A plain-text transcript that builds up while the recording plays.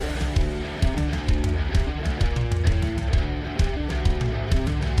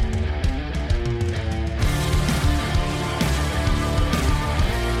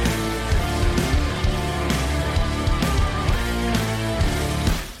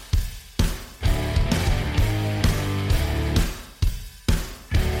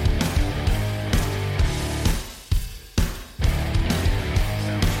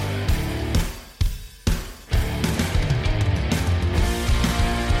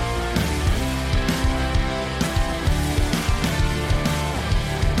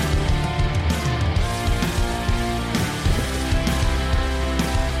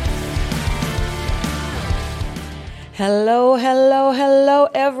Hello, hello, hello,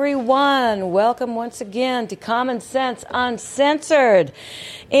 everyone. Welcome once again to Common Sense UnSensored.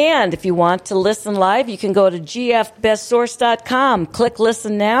 And if you want to listen live, you can go to gfbestsource.com. Click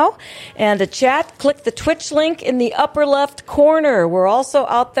Listen Now. And to chat, click the Twitch link in the upper left corner. We're also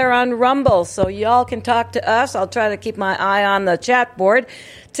out there on Rumble, so y'all can talk to us. I'll try to keep my eye on the chat board.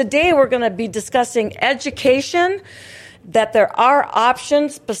 Today, we're going to be discussing education, that there are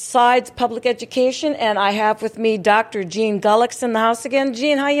options besides public education, and I have with me Dr. Jean Gullicks in the house again.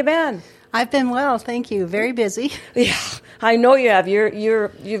 Jean, how you been? I've been well, thank you. Very busy. Yeah, I know you have.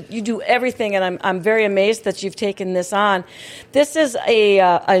 You do everything, and I'm very amazed that you've taken this on. This is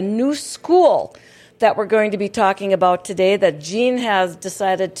a new school that we're going to be talking about today that Jean has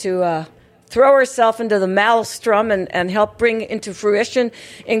decided to throw herself into the maelstrom and help bring into fruition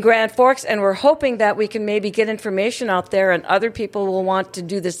in Grand Forks. And we're hoping that we can maybe get information out there and other people will want to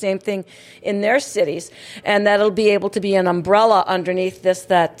do the same thing in their cities. And that'll be able to be an umbrella underneath this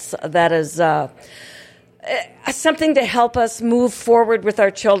that is something to help us move forward with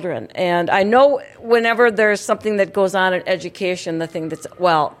our children. And I know whenever there's something that goes on in education, the thing that's,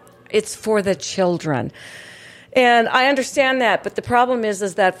 well, it's for the children. And I understand that, but the problem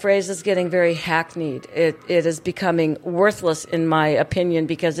is that phrase is getting very hackneyed. It is becoming worthless, in my opinion,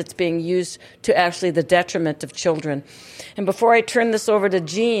 because it's being used to actually the detriment of children. And before I turn this over to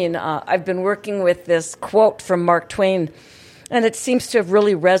Jean, I've been working with this quote from Mark Twain, and it seems to have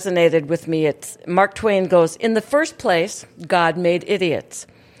really resonated with me. Mark Twain goes, "In the first place, God made idiots.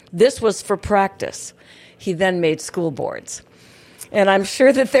 This was for practice. He then made school boards." And I'm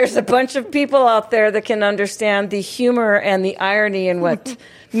sure that there's a bunch of people out there that can understand the humor and the irony in what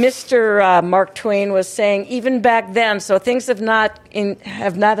Mr. Mark Twain was saying even back then. So things have not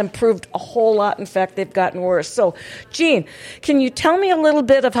improved a whole lot. In fact, they've gotten worse. So, Jean, can you tell me a little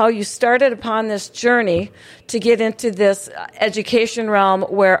bit of how you started upon this journey to get into this education realm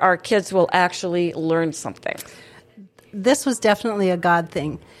where our kids will actually learn something? This was definitely a God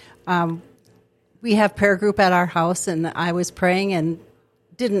thing. We have prayer group at our house, and I was praying and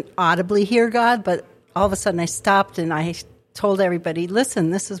didn't audibly hear God, but all of a sudden I stopped and I told everybody,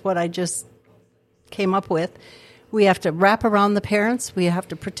 listen, this is what I just came up with. We have to wrap around the parents. We have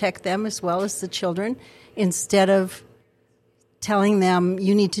to protect them as well as the children instead of telling them,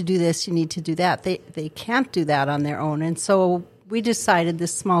 you need to do this, you need to do that. They can't do that on their own. And so we decided,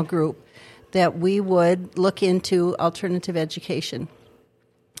 this small group, that we would look into alternative education.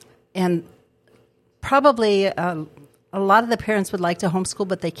 And probably a lot of the parents would like to homeschool,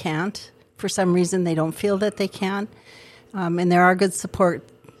 but they can't. For some reason, they don't feel that they can. And there are good support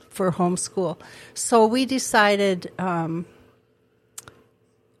for homeschool. So we decided, the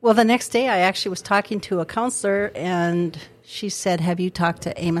next day I actually was talking to a counselor, and she said, have you talked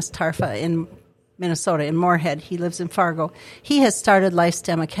to Amos Tarfa in Minnesota, in Moorhead? He lives in Fargo. He has started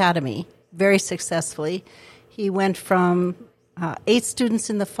LifeSTEM Academy very successfully. He went from 8 students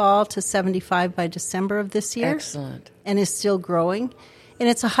in the fall to 75 by December of this year. Excellent. And is still growing. And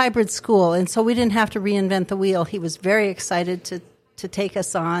it's a hybrid school, and so we didn't have to reinvent the wheel. He was very excited to take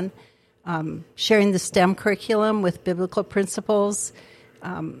us on, sharing the STEM curriculum with biblical principles.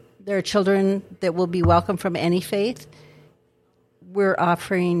 There are children that will be welcome from any faith. We're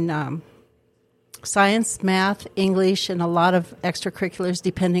offering science, math, English, and a lot of extracurriculars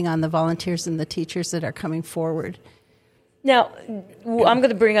depending on the volunteers and the teachers that are coming forward. Now, I'm going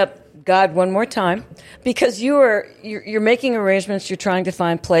to bring up God one more time, because you're making arrangements. You're trying to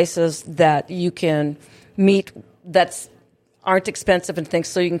find places that you can meet that aren't expensive and things,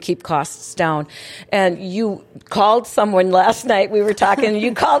 so you can keep costs down. And you called someone last night. We were talking.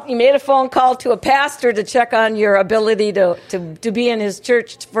 You made a phone call to a pastor to check on your ability to be in his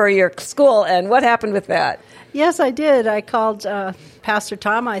church for your school. And what happened with that? Yes, I did. I called Pastor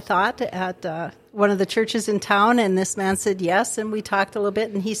Tom, I thought, at one of the churches in town, and this man said yes, and we talked a little bit,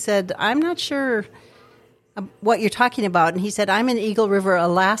 and he said, I'm not sure what you're talking about. And he said, I'm in Eagle River,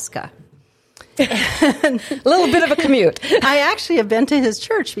 Alaska. A little bit of a commute. I actually have been to his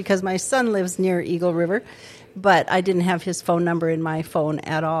church because my son lives near Eagle River, but I didn't have his phone number in my phone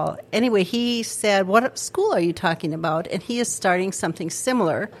at all. Anyway, he said, what school are you talking about? And he is starting something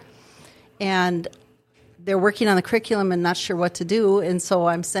similar, and they're working on the curriculum and not sure what to do, and so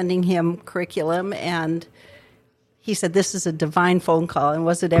I'm sending him curriculum, and he said, this is a divine phone call, and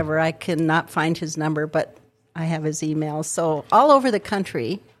was it ever? I cannot find his number, but I have his email. So all over the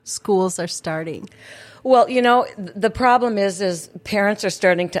country, schools are starting. Well, the problem is parents are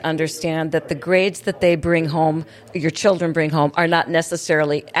starting to understand that the grades that they bring home, your children bring home, are not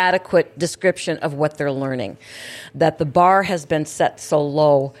necessarily adequate description of what they're learning. That the bar has been set so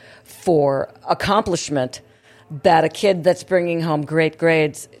low for accomplishment that a kid that's bringing home great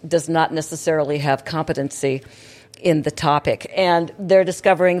grades does not necessarily have competency in the topic. And they're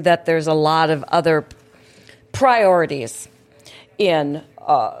discovering that there's a lot of other priorities in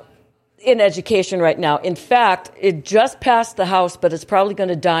education right now. In fact, it just passed the House, but it's probably going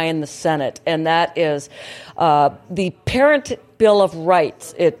to die in the Senate, and that is the Parent Bill of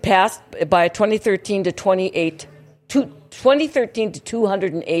Rights. It passed by a 2013 to 208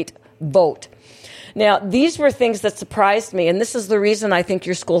 vote. Now, these were things that surprised me, and this is the reason I think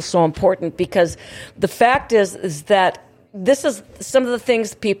your school's so important, because the fact is that this is some of the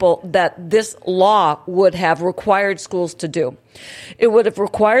things, people, that this law would have required schools to do. It would have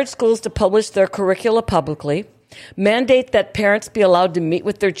required schools to publish their curricula publicly, mandate that parents be allowed to meet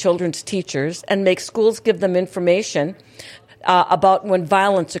with their children's teachers, and make schools give them information about when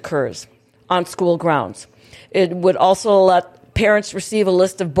violence occurs on school grounds. It would also let parents receive a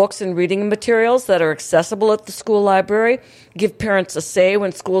list of books and reading materials that are accessible at the school library, give parents a say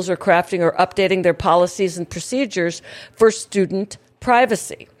when schools are crafting or updating their policies and procedures for student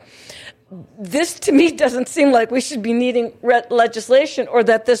privacy. This, to me, doesn't seem like we should be needing legislation or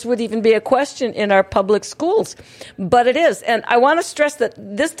that this would even be a question in our public schools. But it is. And I want to stress that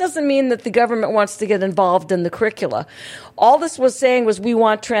this doesn't mean that the government wants to get involved in the curricula. All this was saying was we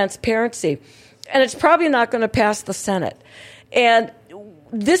want transparency. And it's probably not going to pass the Senate. And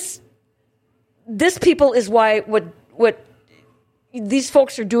this people is why what these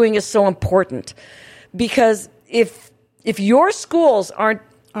folks are doing is so important, because if your schools aren't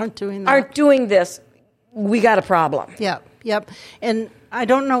doing this, we got a problem. Yep. And I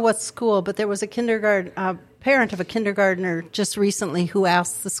don't know what school, but there was a parent of a kindergartner just recently who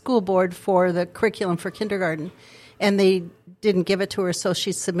asked the school board for the curriculum for kindergarten, and they didn't give it to her, so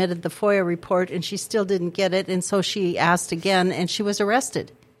she submitted the FOIA report, and she still didn't get it, and so she asked again, and she was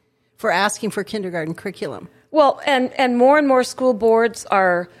arrested for asking for kindergarten curriculum. Well, and more school boards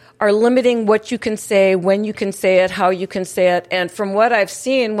are limiting what you can say, when you can say it, how you can say it. And from what I've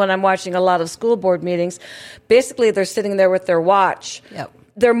seen when I'm watching a lot of school board meetings, basically they're sitting there with their watch. Yep.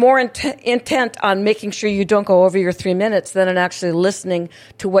 They're more intent on making sure you don't go over your 3 minutes than on actually listening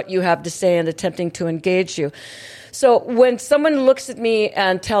to what you have to say and attempting to engage you. So when someone looks at me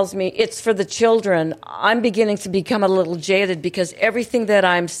and tells me it's for the children, I'm beginning to become a little jaded, because everything that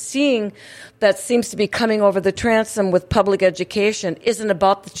I'm seeing that seems to be coming over the transom with public education isn't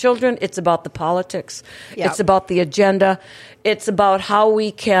about the children. It's about the politics. Yep. It's about the agenda. It's about how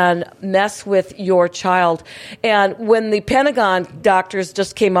we can mess with your child. And when the Pentagon doctors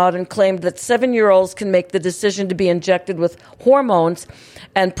just came out and claimed that 7-year-olds can make the decision to be injected with hormones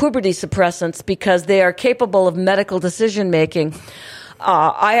and puberty suppressants because they are capable of medical decision making,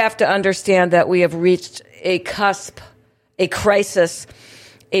 I have to understand that we have reached a cusp, a crisis,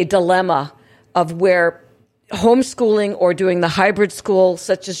 a dilemma of where homeschooling or doing the hybrid school,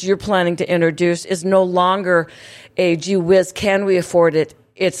 such as you're planning to introduce, is no longer a gee whiz, can we afford it?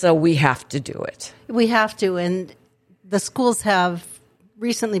 It's a we have to do it. We have to, and the schools have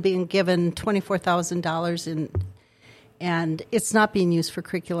recently been given $24,000 and it's not being used for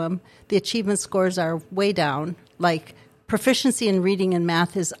curriculum. The achievement scores are way down. Like proficiency in reading and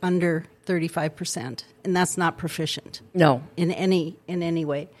math is under 35%, and that's not proficient. No. In any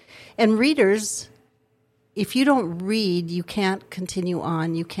way. And readers, if you don't read, you can't continue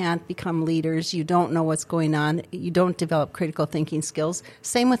on. You can't become leaders. You don't know what's going on. You don't develop critical thinking skills.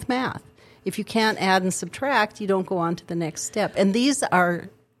 Same with math. If you can't add and subtract, you don't go on to the next step. And these are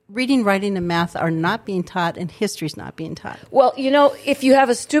reading, writing, and math are not being taught, and history's not being taught. Well, if you have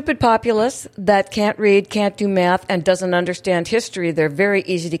a stupid populace that can't read, can't do math, and doesn't understand history, they're very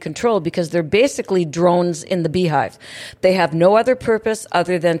easy to control because they're basically drones in the beehive. They have no other purpose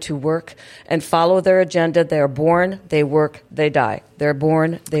other than to work and follow their agenda. They're born, they work, they die. They're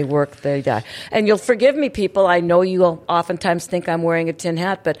born, they work, they die. And you'll forgive me, people. I know you'll oftentimes think I'm wearing a tin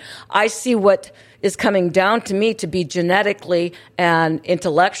hat, but I see what is coming down to me to be genetically and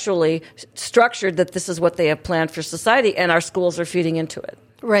intellectually structured, that this is what they have planned for society, and our schools are feeding into it.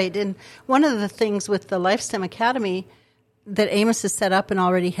 Right. And one of the things with the LifeSTEM Academy that Amos has set up and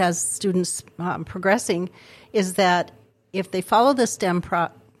already has students progressing is that if they follow the STEM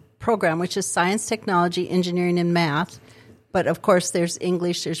program, which is science, technology, engineering, and math, but of course there's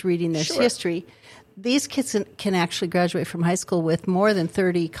English, there's reading, there's history, these kids can actually graduate from high school with more than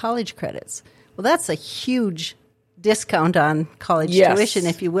 30 college credits. Well, that's a huge discount on college tuition,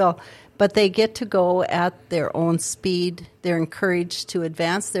 if you will. But they get to go at their own speed. They're encouraged to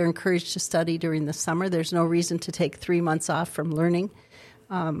advance. They're encouraged to study during the summer. There's no reason to take 3 months off from learning.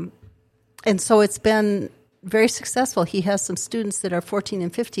 And so it's been very successful. He has some students that are 14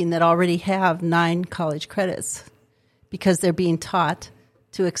 and 15 that already have 9 college credits because they're being taught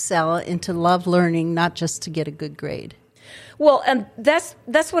to excel and to love learning, not just to get a good grade. Well, and that's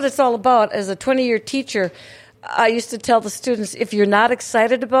what it's all about. As a 20-year teacher, I used to tell the students, if you're not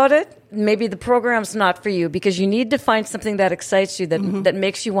excited about it, maybe the program's not for you, because you need to find something that excites you, that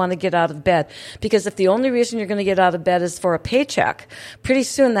makes you want to get out of bed. Because if the only reason you're going to get out of bed is for a paycheck, pretty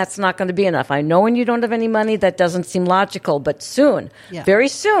soon that's not going to be enough. I know when you don't have any money, that doesn't seem logical, but soon, very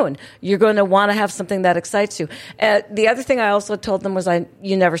soon, you're going to want to have something that excites you. The other thing I also told them was,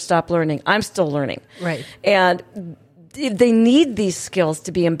 you never stop learning. I'm still learning. Right. And they need these skills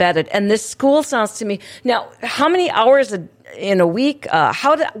to be embedded. And this school sounds to me now. How many hours in a week?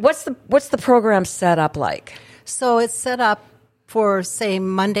 What's the program set up like? So it's set up for, say,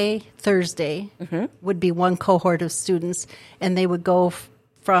 Monday, Thursday would be one cohort of students, and they would go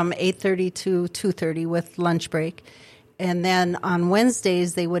from 8:30 to 2:30 with lunch break. And then on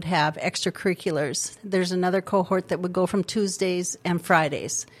Wednesdays, they would have extracurriculars. There's another cohort that would go from Tuesdays and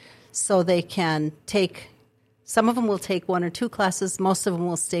Fridays. So they can take. Some of them will take 1 or 2 classes. Most of them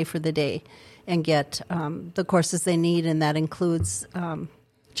will stay for the day and get the courses they need, and that includes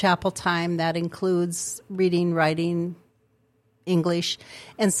chapel time. That includes reading, writing, English.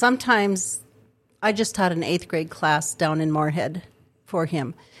 And sometimes I just taught an 8th grade class down in Moorhead for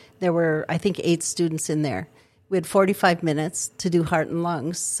him. There were, I think, 8 students in there. We had 45 minutes to do heart and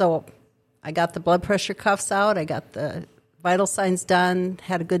lungs. So I got the blood pressure cuffs out. I got the vital signs done,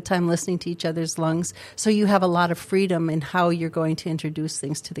 had a good time listening to each other's lungs. So you have a lot of freedom in how you're going to introduce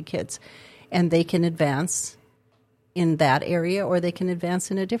things to the kids. And they can advance in that area, or they can advance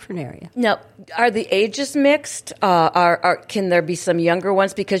in a different area. Now, are the ages mixed? Can there be some younger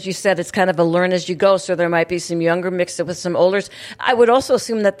ones? Because you said it's kind of a learn as you go, so there might be some younger mixed with some olders. I would also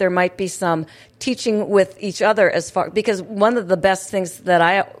assume that there might be some teaching with each other because one of the best things that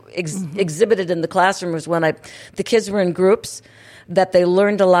I exhibited in the classroom was when the kids were in groups, that they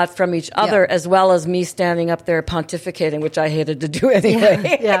learned a lot from each other, as well as me standing up there pontificating, which I hated to do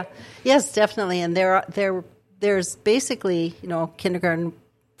anyway. Yes, definitely. And there's basically, kindergarten,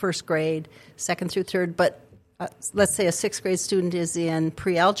 first grade, second through third, but let's say a 6th grade student is in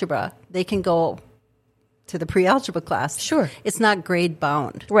pre-algebra, they can go to the pre-algebra class. Sure. It's not grade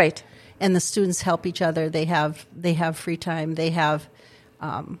bound. Right. And the students help each other. They have free time. They have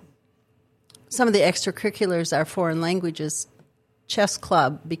some of the extracurriculars are foreign languages, chess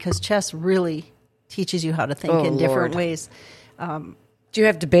club, because chess really teaches you how to think in different ways. Do you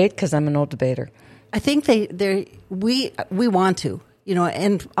have debate? Because I'm an old debater. I think we want to,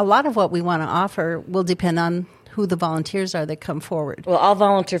 and a lot of what we want to offer will depend on who the volunteers are that come forward. Well, I'll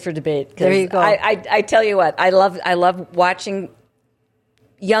volunteer for debate. There you go. I tell you what, I love watching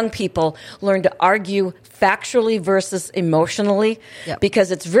young people learn to argue factually versus emotionally,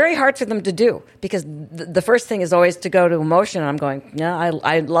 because it's very hard for them to do. Because the first thing is always to go to emotion. And I'm going,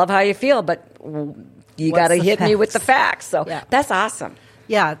 I love how you feel, but you got to hit me with the facts. So that's awesome.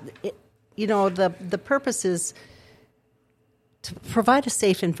 Yeah. The purpose is to provide a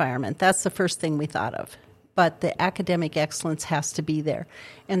safe environment. That's the first thing we thought of. But the academic excellence has to be there.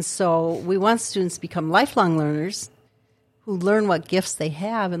 And so we want students to become lifelong learners who learn what gifts they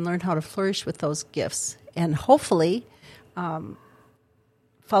have and learn how to flourish with those gifts. And hopefully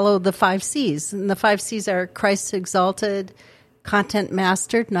follow the 5 C's. And the 5 C's are Christ exalted, content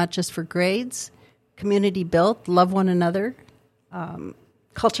mastered, not just for grades, community built, love one another,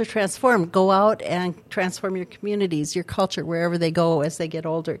 culture transformed, go out and transform your communities, your culture, wherever they go as they get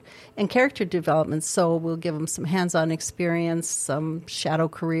older, and character development. So we'll give them some hands-on experience, some shadow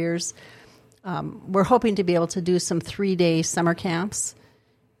careers. We're hoping to be able to do some 3-day summer camps,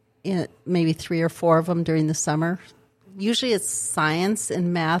 maybe 3 or 4 of them during the summer. Usually it's science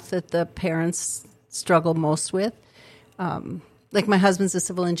and math that the parents struggle most with. Like my husband's a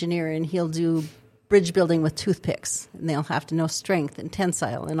civil engineer, and he'll do bridge building with toothpicks, and they'll have to know strength and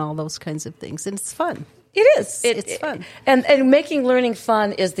tensile and all those kinds of things. And it's fun. It is. It's fun. And making learning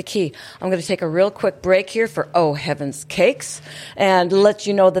fun is the key. I'm going to take a real quick break here for Oh Heavens Cakes and let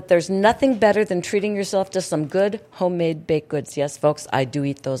you know that there's nothing better than treating yourself to some good homemade baked goods. Yes, folks, I do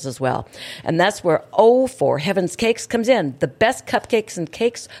eat those as well. And that's where Oh for Heavens Cakes comes in. The best cupcakes and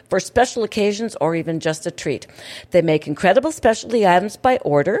cakes for special occasions or even just a treat. They make incredible specialty items by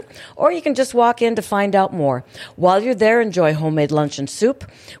order, or you can just walk in to find out more. While you're there, enjoy homemade lunch and soup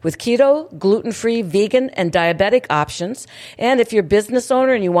with keto, gluten-free, vegan, and diabetic options. And if you're a business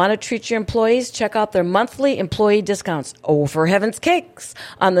owner and you want to treat your employees, check out their monthly employee discounts. Oh, for Heaven's Cakes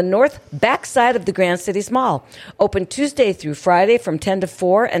on the north back side of the Grand Cities Mall. Open Tuesday through Friday from 10 to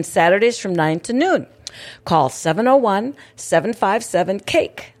 4 and Saturdays from 9 to noon. Call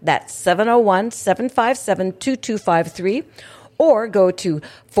 701-757-CAKE. That's 701-757-2253. Or go to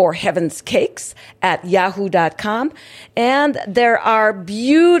forheavenscakes@yahoo.com. And there are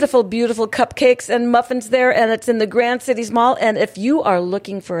beautiful, beautiful cupcakes and muffins there, and it's in the Grand Cities Mall. And if you are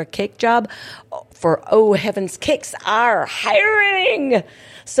looking for a cake job, for Oh Heavens Cakes are hiring.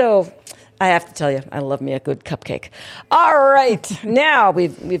 So I have to tell you, I love me a good cupcake. All right, now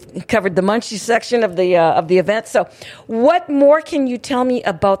we've covered the munchy section of the event. So, what more can you tell me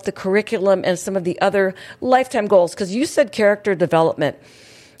about the curriculum and some of the other lifetime goals? Because you said character development,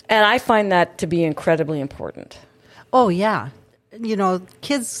 and I find that to be incredibly important. Oh yeah,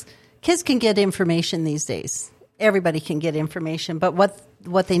 kids can get information these days. Everybody can get information, but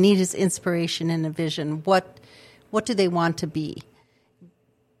what they need is inspiration and a vision. What do they want to be?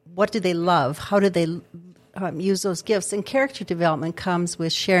 What do they love? How do they use those gifts? And character development comes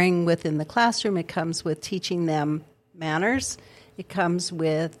with sharing within the classroom. It comes with teaching them manners. It comes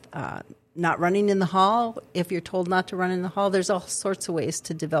with not running in the hall. If you're told not to run in the hall, there's all sorts of ways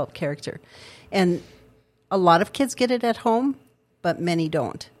to develop character. And a lot of kids get it at home, but many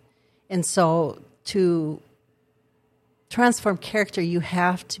don't. And so to transform character, you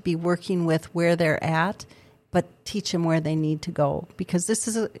have to be working with where they're at, but teach them where they need to go. Because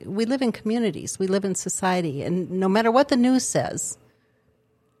we live in communities, we live in society, and no matter what the news says,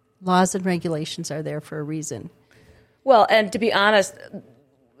 laws and regulations are there for a reason. Well, and to be honest,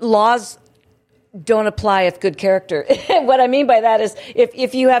 laws don't apply if good character. What I mean by that is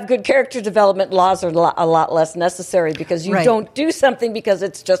if you have good character development, laws are a lot less necessary because you don't do something because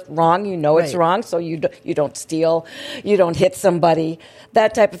it's just wrong. You know it's wrong, so you don't steal, you don't hit somebody,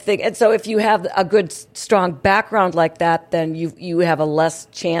 that type of thing. And so if you have a good, strong background like that, then you have a less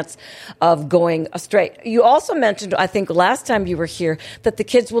chance of going astray. You also mentioned, I think last time you were here, that the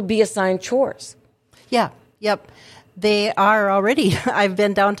kids will be assigned chores. Yeah, yep. They are already. I've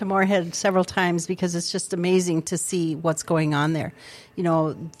been down to Moorhead several times because it's just amazing to see what's going on there.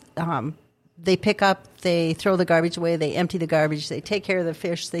 They pick up, they throw the garbage away, they empty the garbage, they take care of the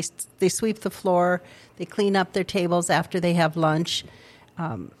fish, they sweep the floor, they clean up their tables after they have lunch.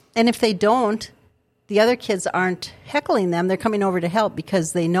 And if they don't, the other kids aren't heckling them. They're coming over to help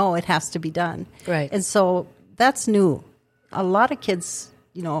because they know it has to be done. Right. And so that's new. A lot of kids,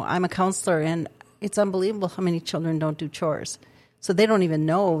 I'm a counselor, and it's unbelievable how many children don't do chores. So they don't even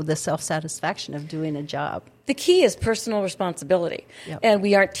know the self-satisfaction of doing a job. The key is personal responsibility. Yep. And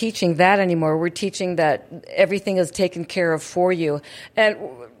we aren't teaching that anymore. We're teaching that everything is taken care of for you. And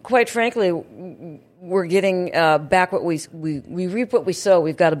quite frankly, we're getting back what we reap what we sow.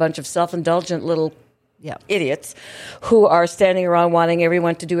 We've got a bunch of self-indulgent little idiots who are standing around wanting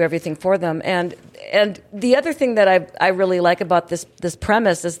everyone to do everything for them. And the other thing that I really like about this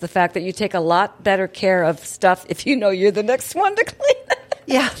premise is the fact that you take a lot better care of stuff if you know you're the next one to clean it.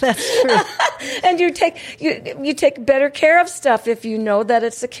 Yeah, that's true. And you take better care of stuff if you know that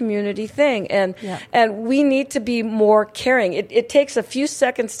it's a community thing. And we need to be more caring. It takes a few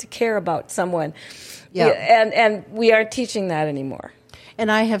seconds to care about someone. Yeah. And we aren't teaching that anymore. And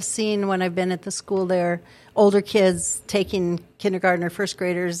I have seen when I've been at the school there, older kids taking kindergarten or first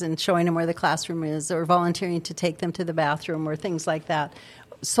graders and showing them where the classroom is, or volunteering to take them to the bathroom or things like that.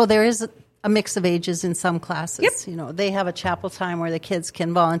 So there is a mix of ages in some classes. Yep. They have a chapel time where the kids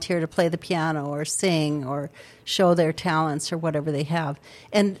can volunteer to play the piano or sing or show their talents or whatever they have.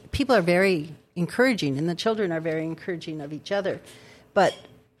 And people are very encouraging, and the children are very encouraging of each other. But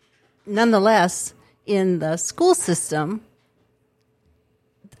nonetheless, in the school system,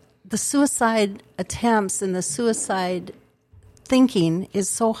 the suicide attempts and the suicide thinking is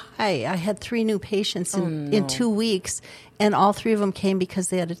so high. I had 3 new patients in 2 weeks, and all 3 of them came because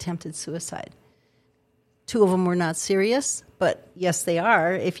they had attempted suicide. 2 of them were not serious, but yes, they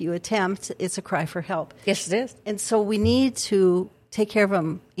are. If you attempt, it's a cry for help. Yes, it is. And so we need to take care of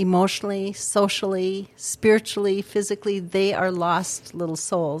them emotionally, socially, spiritually, physically. They are lost little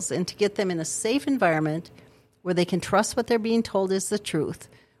souls. And to get them in a safe environment where they can trust what they're being told is the truth,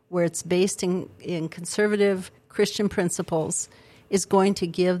 where it's based in conservative Christian principles, is going to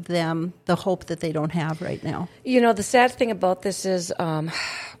give them the hope that they don't have right now. The sad thing about this is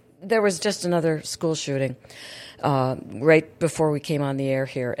there was just another school shooting right before we came on the air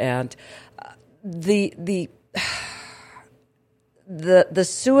here, and the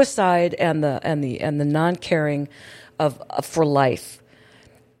suicide and the non-caring for life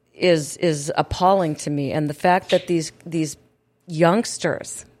is appalling to me, and the fact that these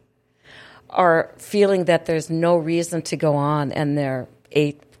youngsters are feeling that there's no reason to go on, and they're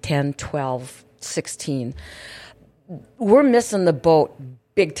 8, 10, 12, 16. We're missing the boat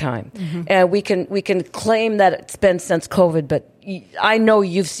big time. And we can claim that it's been since COVID, but I know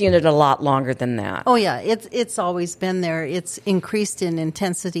you've seen it a lot longer than that. Oh yeah, it's always been there. It's increased in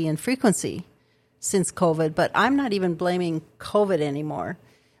intensity and frequency since COVID, but I'm not even blaming COVID anymore.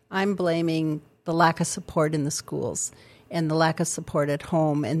 I'm blaming the lack of support in the schools and the lack of support at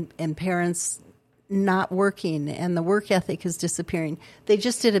home, and parents not working, and the work ethic is disappearing. They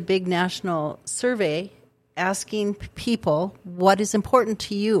just did a big national survey asking people what is important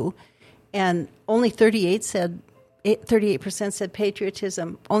to you, and only 38% said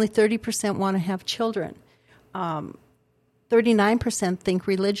patriotism. Only 30% want to have children. 39% think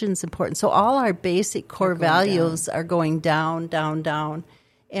religion's important. So all our basic core values are going down, down, down.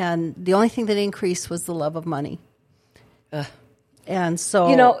 And the only thing that increased was the love of money. And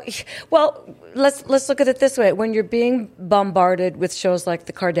so, well, let's look at it this way. When you're being bombarded with shows like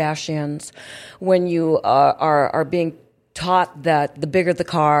The Kardashians, when you are being taught that the bigger the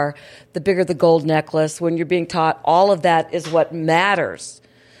car, the bigger the gold necklace, when you're being taught all of that is what matters,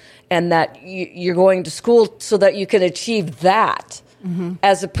 and that you're going to school so that you can achieve that,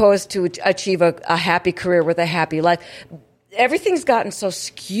 as opposed to achieve a happy career with a happy life. Everything's gotten so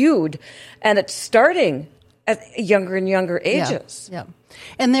skewed, and it's starting at younger and younger ages. Yeah.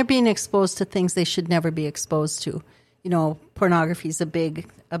 And they're being exposed to things they should never be exposed to. Pornography is a big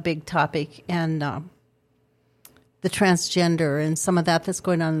topic, and the transgender and some of that's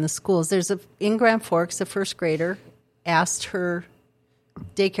going on in the schools. In Grand Forks, a first grader asked her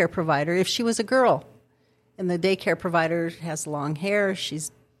daycare provider if she was a girl. And the daycare provider has long hair.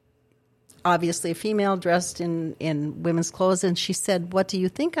 She's obviously a female dressed in women's clothes. And she said, "What do you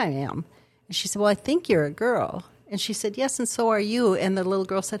think I am?" And she said, "Well, I think you're a girl." And she said, "Yes, and so are you." And the little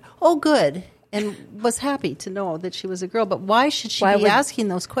girl said, "Oh, good," and was happy to know that she was a girl. But why should she be asking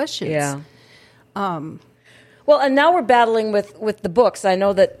those questions? Yeah. Well, and now we're battling with the books. I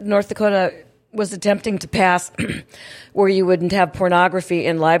know that North Dakota was attempting to pass where you wouldn't have pornography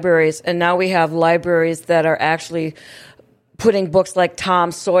in libraries, and now we have libraries that are actually putting books like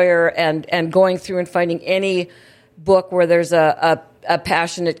Tom Sawyer and going through and finding any book where there's a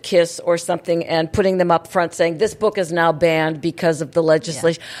passionate kiss or something and putting them up front saying this book is now banned because of the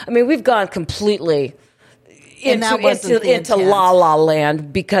legislation. Yeah. I mean, we've gone completely into La La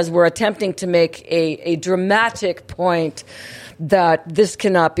Land because we're attempting to make a dramatic point that this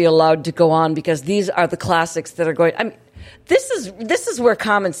cannot be allowed to go on because these are the classics that are going. I mean, this is where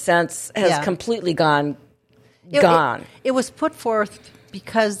common sense has completely gone. It was put forth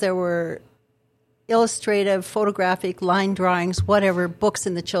because there were illustrative, photographic, line drawings, whatever, books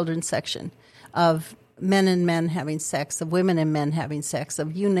in the children's section of men and men having sex, of women and men having sex,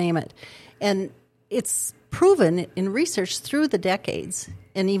 of you name it. And it's proven in research through the decades,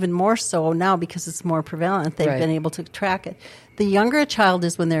 and even more so now because it's more prevalent, they've been able to track it. The younger a child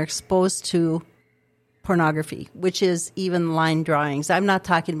is when they're exposed to pornography, which is even line drawings. I'm not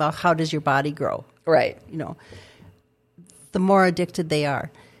talking about how does your body grow. Right. The more addicted they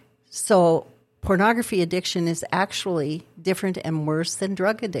are. So pornography addiction is actually different and worse than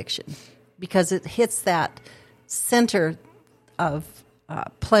drug addiction because it hits that center of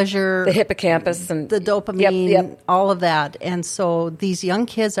pleasure, the hippocampus, and the dopamine, all of that. And so these young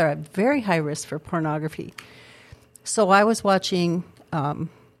kids are at very high risk for pornography. So I was watching,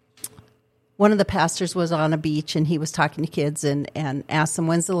 one of the pastors was on a beach and he was talking to kids and asked them,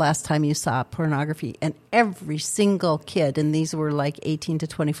 "When's the last time you saw pornography?" And every single kid, and these were like 18 to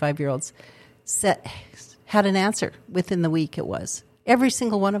 25-year-olds, had an answer within the week. It was every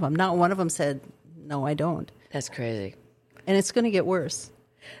single one of them. Not one of them said, "No, I don't." That's crazy. And it's going to get worse.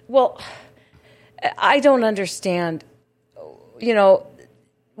 Well, I don't understand,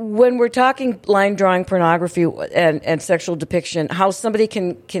 when we're talking line drawing pornography and sexual depiction, how somebody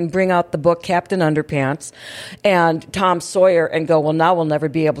can bring out the book Captain Underpants and Tom Sawyer and go, well, now we'll never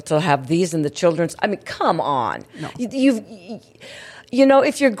be able to have these in the children's. I mean, come on. No.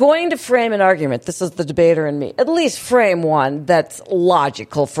 If you're going to frame an argument, this is the debater in me, at least frame one that's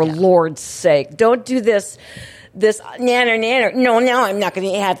logical, for Lord's sake. Don't do this nanner. No, I'm not going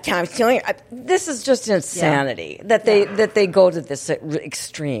to have Tom Sawyer. This is just insanity that they go to this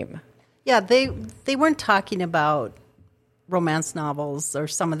extreme. Yeah, they weren't talking about romance novels or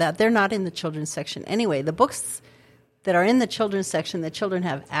some of that. They're not in the children's section anyway. The books that are in the children's section that children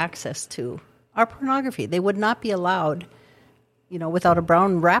have access to are pornography. They would not be allowed, without a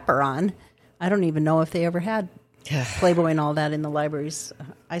brown wrapper on. I don't even know if they ever had Playboy and all that in the libraries.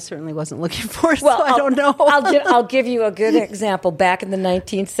 I certainly wasn't looking for it, Well, so I don't know. I'll give you a good example. Back in the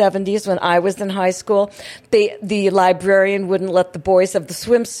 1970s, when I was in high school, the librarian wouldn't let the boys have the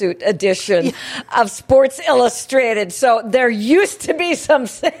swimsuit edition of Sports Illustrated. So there used to be some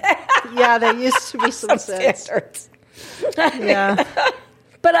there used to be some standards. Yeah,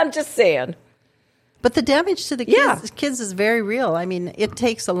 but I'm just saying. But the damage to the kids is very real. I mean, it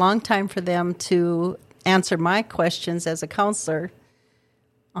takes a long time for them to answer my questions as a counselor,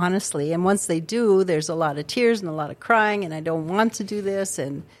 honestly. And once they do, there's a lot of tears and a lot of crying, and I don't want to do this.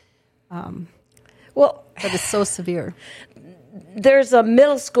 And but it's so severe. There's a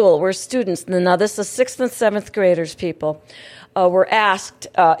middle school where students, now this is 6th and 7th graders, people, were asked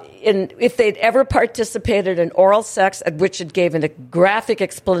if they'd ever participated in oral sex, at which it gave a graphic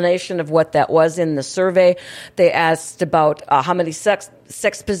explanation of what that was in the survey. They asked about how many sex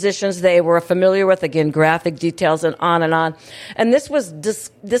positions they were familiar with, again, graphic details and on. And this was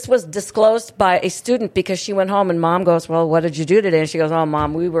disclosed by a student because she went home and Mom goes, well, what did you do today? And she goes, oh,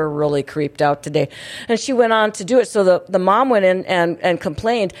 Mom, we were really creeped out today. And she went on to do it. So the mom went in and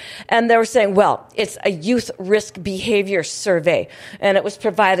complained, and they were saying, well, it's a youth risk behavior survey, and it was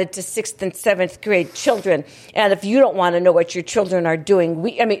provided to 6th and 7th grade children. And if you don't want to know what your children are doing,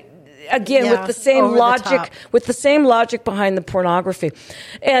 with the same logic behind the pornography.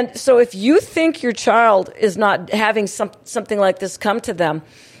 And so if you think your child is not having something like this come to them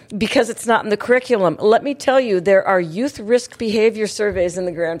because it's not in the curriculum, let me tell you, there are youth risk behavior surveys in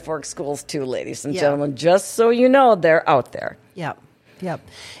the Grand Forks schools too, ladies and gentlemen. Just so you know, they're out there. Yep.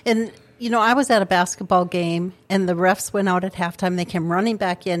 And, I was at a basketball game, and the refs went out at halftime. They came running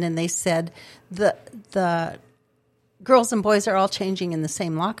back in, and they said the girls and boys are all changing in the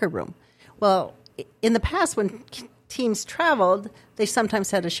same locker room. Well, in the past, when teams traveled, they sometimes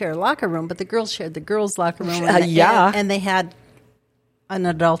had to share a locker room, but the girls shared the girls' locker room. And they had an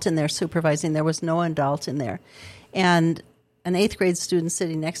adult in there supervising. There was no adult in there. And an 8th grade student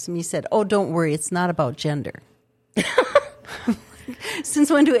sitting next to me said, oh, don't worry, it's not about gender. Since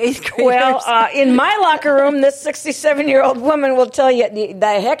when do 8th graders? Well, in my locker room, this 67-year-old woman will tell you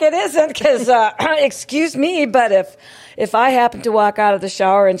the heck it isn't, because, excuse me, but if I happen to walk out of the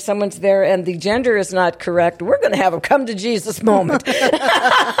shower and someone's there and the gender is not correct, we're going to have a come to Jesus moment.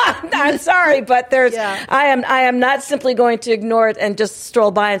 I'm sorry, but I am not simply going to ignore it and just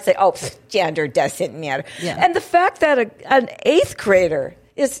stroll by and say, oh, gender doesn't matter. Yeah. And the fact that an 8th grader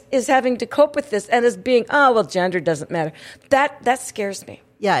is having to cope with this and is being, oh, well, gender doesn't matter. That scares me.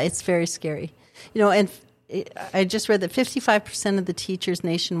 Yeah, it's very scary. And I just read that 55% of the teachers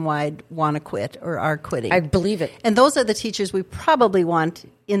nationwide want to quit or are quitting. I believe it. And those are the teachers we probably want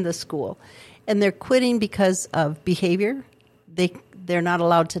in the school. And they're quitting because of behavior. They're not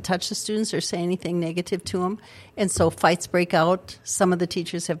allowed to touch the students or say anything negative to them. And so fights break out. Some of the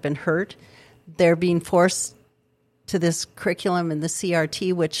teachers have been hurt. They're being forced to this curriculum in the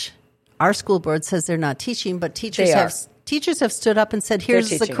CRT, which our school board says they're not teaching, but teachers have stood up and said, here's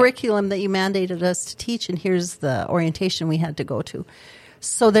the curriculum that you mandated us to teach, and here's the orientation we had to go to.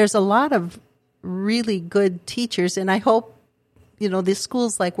 So there's a lot of really good teachers, and I hope, these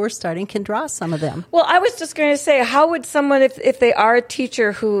schools like we're starting can draw some of them. Well, I was just going to say, how would someone, if they are a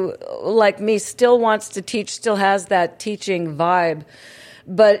teacher who, like me, still wants to teach, still has that teaching vibe,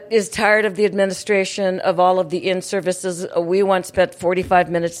 but is tired of the administration of all of the in-services. We once spent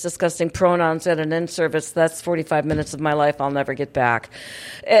 45 minutes discussing pronouns at an in-service. That's 45 minutes of my life I'll never get back.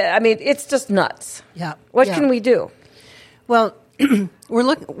 It's just nuts. Yeah. What can we do? Well,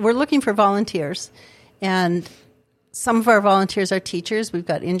 we're looking for volunteers, and some of our volunteers are teachers. We've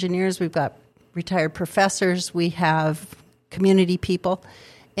got engineers. We've got retired professors. We have community people,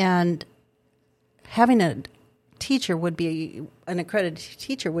 and having an accredited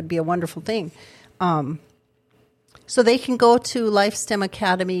teacher would be a wonderful thing. So they can go to Life STEM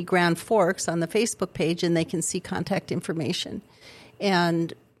Academy Grand Forks on the Facebook page, and they can see contact information.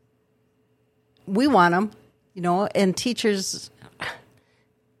 And we want them, and teachers,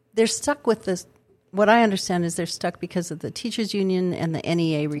 they're stuck with this. What I understand is they're stuck because of the Teachers Union and the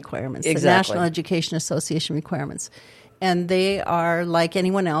NEA requirements, the National Education Association requirements. And they are, like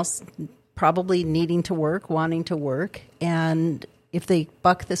anyone else, probably needing to work, wanting to work, and if they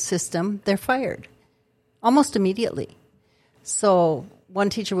buck the system, they're fired almost immediately. So one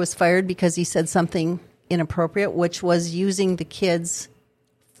teacher was fired because he said something inappropriate, which was using the kid's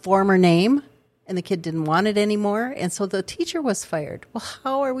former name, and the kid didn't want it anymore, and so the teacher was fired. Well,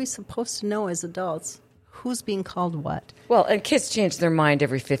 how are we supposed to know as adults who's being called what? Well, and kids change their mind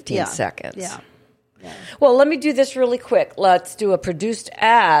every 15 seconds. Yeah. Yeah. Well, let me do this really quick. Let's do a produced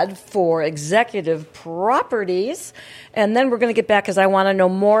ad for Executive Properties, and then we're going to get back because I want to know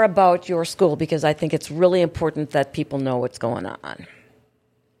more about your school because I think it's really important that people know what's going on.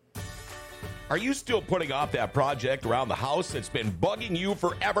 Are you still putting off that project around the house that's been bugging you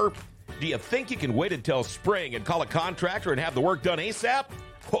forever? Do you think you can wait until spring and call a contractor and have the work done ASAP?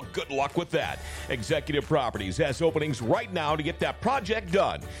 Well, good luck with that. Executive Properties has openings right now to get that project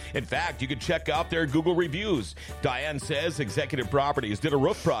done. In fact, you can check out their Google reviews. Diane says Executive Properties did a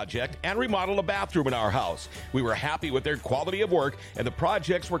roof project and remodeled a bathroom in our house. We were happy with their quality of work, and the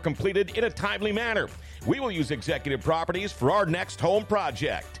projects were completed in a timely manner. We will use Executive Properties for our next home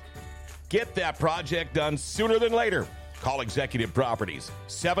project. Get that project done sooner than later. Call Executive Properties,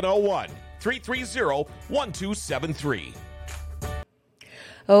 701-330-1273.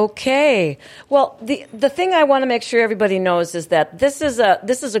 Okay. Well, the thing I want to make sure everybody knows is that this is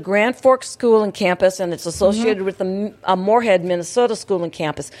a Grand Forks school and campus, and it's associated with a Moorhead, Minnesota school and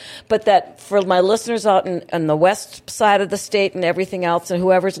campus. But that for my listeners out in the west side of the state and everything else, and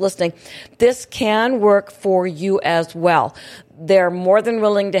whoever's listening, this can work for you as well. They're more than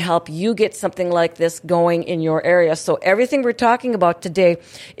willing to help you get something like this going in your area. So everything we're talking about today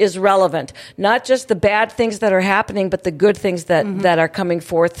is relevant. Not just the bad things that are happening, but the good things that are coming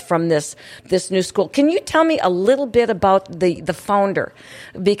forth from this new school. Can you tell me a little bit about the founder?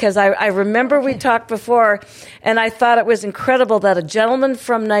 Because I remember we talked before, and I thought it was incredible that a gentleman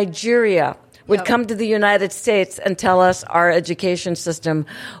from Nigeria would come to the United States and tell us our education system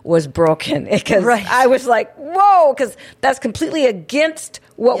was broken. Because I was like, whoa, because that's completely against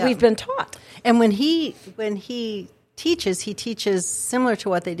what we've been taught. And when he teaches similar to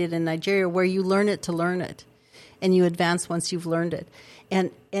what they did in Nigeria, where you learn it to learn it, and you advance once you've learned it.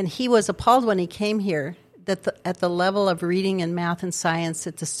 And he was appalled when he came here that at the level of reading and math and science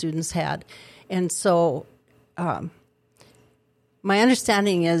that the students had. And so my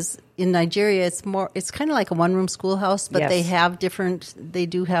understanding is in Nigeria, it's kind of like a one-room schoolhouse, but they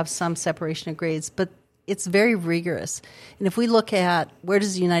do have some separation of grades, but it's very rigorous. And if we look at where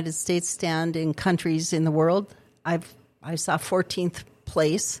does the United States stand in countries in the world, I saw 14th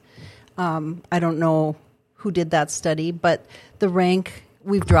place. I don't know who did that study, but the rank,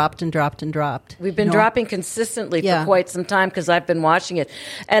 we've dropped and dropped and dropped. We've been dropping consistently for quite some time because I've been watching it.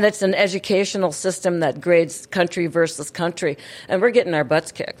 And it's an educational system that grades country versus country. And we're getting our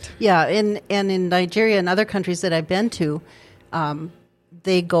butts kicked. Yeah, and in Nigeria and other countries that I've been to,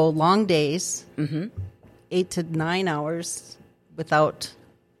 they go long days, 8 to 9 hours without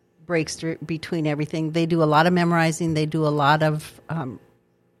breaks between everything. They do a lot of memorizing. They do a lot of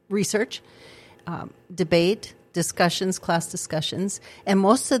research, debate, discussions, class discussions, and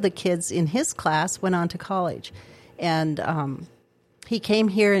most of the kids in his class went on to college. And he came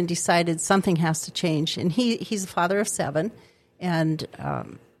here and decided something has to change. And he's a father of 7, and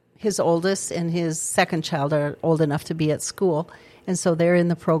his oldest and his second child are old enough to be at school, and so they're in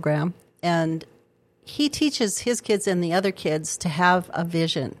the program. And he teaches his kids and the other kids to have a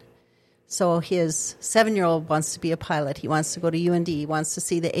vision. So his 7-year-old wants to be a pilot. He wants to go to UND. He wants to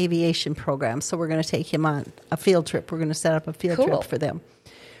see the aviation program. So we're going to take him on a field trip. We're going to set up a field trip for them.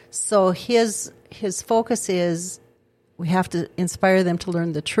 So his focus is we have to inspire them to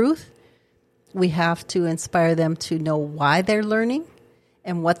learn the truth. We have to inspire them to know why they're learning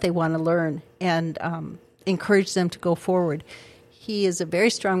and what they want to learn, and encourage them to go forward. He is a very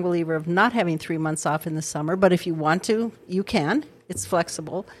strong believer of not having 3 months off in the summer, but if you want to, you can. It's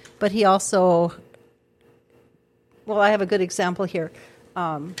flexible. But he also, I have a good example here.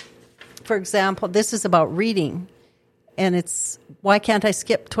 For example, this is about reading. And it's, why can't I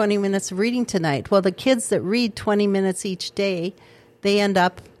skip 20 minutes of reading tonight? Well, the kids that read 20 minutes each day, they end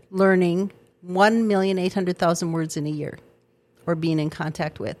up learning 1,800,000 words in a year, or being in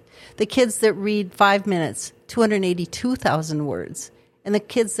contact with. The kids that read 5 minutes, 282,000 words. And the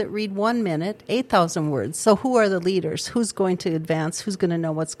kids that read 1 minute, 8,000 words. So who are the leaders? Who's going to advance? Who's going to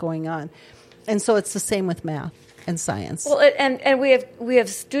know what's going on? And so it's the same with math and science. Well, and we have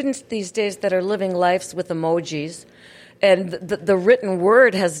students these days that are living lives with emojis, and the written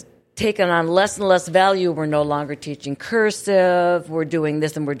word has taken on less and less value. We're no longer teaching cursive. We're doing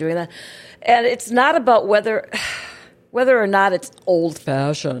this and we're doing that. And it's not about whether or not it's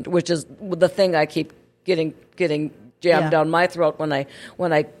old-fashioned, which is the thing I keep getting jammed down my throat when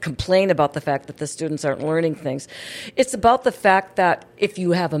I complain about the fact that the students aren't learning things. It's about the fact that if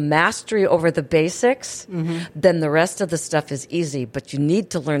you have a mastery over the basics, then the rest of the stuff is easy, but you need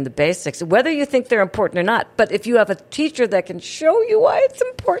to learn the basics, whether you think they're important or not. But if you have a teacher that can show you why it's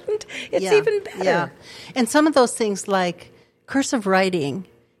important, it's even better. Yeah. And some of those things like cursive writing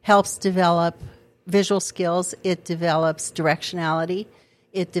helps develop visual skills. It develops directionality.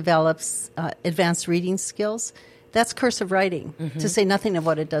 It develops advanced reading skills. That's cursive writing, to say nothing of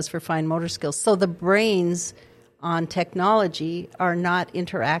what it does for fine motor skills. So the brains on technology are not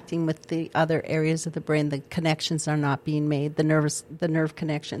interacting with the other areas of the brain. The connections are not being made, the nerve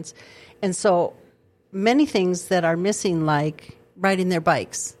connections. And so many things that are missing, like riding their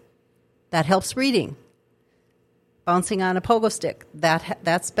bikes, that helps reading. Bouncing on a pogo stick,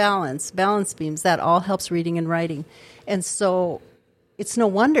 that's balance beams, that all helps reading and writing. And so it's no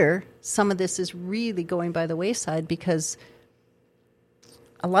wonder some of this is really going by the wayside, because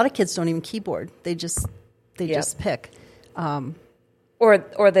a lot of kids don't even keyboard. They just pick.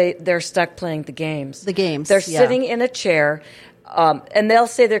 Or they're stuck playing the games. They're yeah. sitting in a chair, and they'll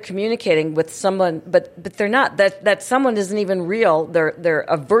say they're communicating with someone, but they're not. That someone isn't even real. They're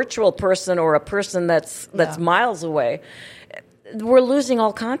a virtual person or a person that's miles away. We're losing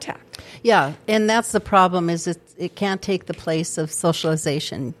all contact. Yeah, and that's the problem. Is it can't take the place of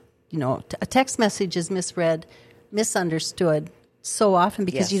socialization. You know, a text message is misread, misunderstood so often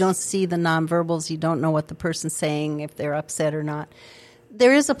because you don't see the nonverbals. You don't know what the person's saying, if they're upset or not.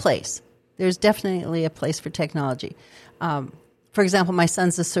 There is a place. There's definitely a place for technology. For example, my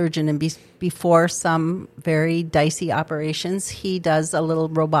son's a surgeon, and before some very dicey operations, he does a little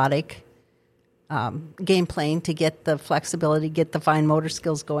robotic game playing to get the flexibility, get the fine motor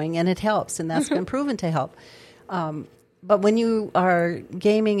skills going, and it helps, and that's been proven to help. But when you are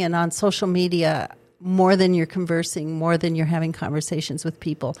gaming and on social media, more than you're conversing, more than you're having conversations with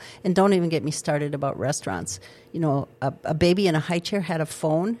people, and don't even get me started about restaurants. You know, a baby in a high chair had a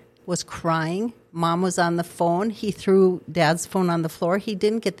phone, was crying. Mom was on the phone. He threw Dad's phone on the floor. He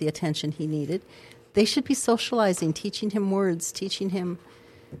didn't get the attention he needed. They should be socializing, teaching him words, teaching him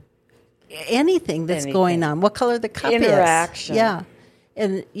anything that's going on. What color the cup is. Interaction. Yeah.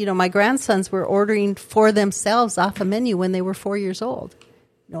 And, you know, my grandsons were ordering for themselves off a menu when they were 4 years old.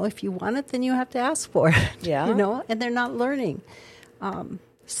 You know, if you want it, then you have to ask for it. Yeah. You know, and they're not learning.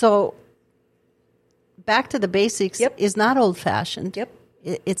 So back to the basics is not old-fashioned. Yep.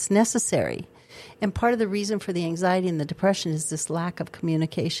 It's necessary. And part of the reason for the anxiety and the depression is this lack of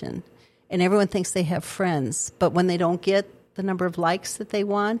communication. And everyone thinks they have friends, but when they don't get the number of likes that they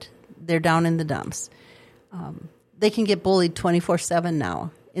want, they're down in the dumps. They can get bullied 24/7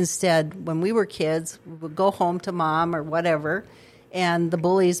 now. Instead, when we were kids, we would go home to mom or whatever, and the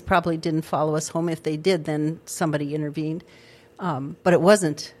bullies probably didn't follow us home. If they did, then somebody intervened. But it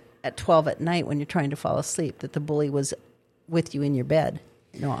wasn't at 12 at night when you're trying to fall asleep that the bully was with you in your bed,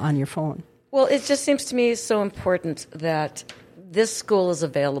 you know, on your phone. Well, it just seems to me so important that this school is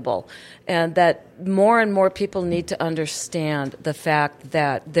available, and that more and more people need to understand the fact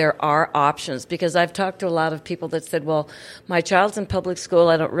that there are options. Because I've talked to a lot of people that said, well, my child's in public school.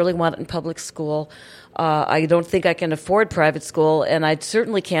 I don't really want it in public school. I don't think I can afford private school, and I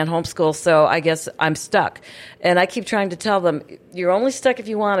certainly can't homeschool, so I guess I'm stuck. And I keep trying to tell them, you're only stuck if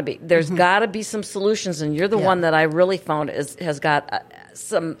you want to be. There's got to be some solutions, and you're the one that I really found has got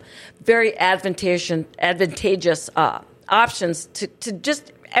some very advantageous options to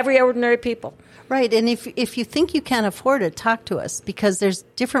just every ordinary people. Right, and if you think you can't afford it, talk to us, because there's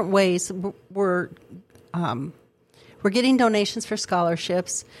different ways. We're getting donations for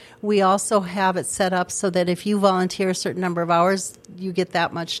scholarships. We also have it set up so that if you volunteer a certain number of hours, you get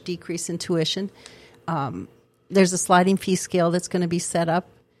that much decrease in tuition. There's a sliding fee scale that's going to be set up.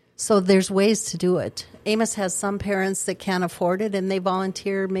 So there's ways to do it. Amos has some parents that can't afford it, and they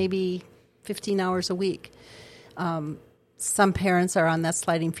volunteer maybe 15 hours a week. Some parents are on that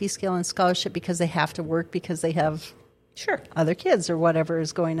sliding fee scale and scholarship because they have to work because they have other kids or whatever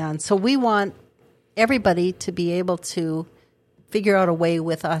is going on. So we want everybody to be able to figure out a way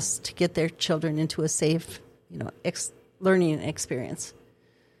with us to get their children into a safe, you know, learning experience.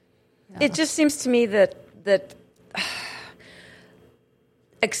 Yeah. It just seems to me that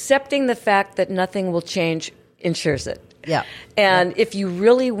accepting the fact that nothing will change ensures it. Yeah. And if you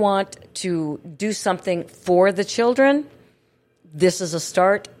really want to do something for the children, this is a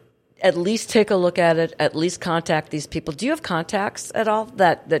start. At least take a look at it. At least contact these people. Do you have contacts at all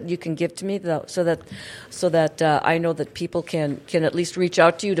that you can give to me, though, so that I know that people can at least reach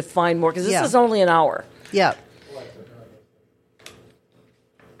out to you to find more? Because this is only an hour. Yeah.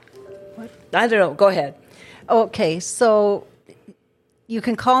 I don't know. Go ahead. Okay, so you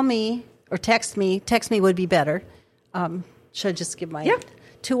can call me or text me. Text me would be better. Should I just give my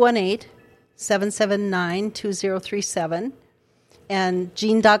 218-779-2037 and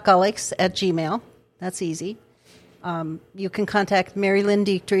jean.gullicks@gmail. That's easy. You can contact Mary Lynn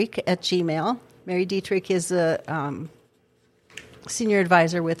Dietrich at Gmail. Mary Dietrich is a senior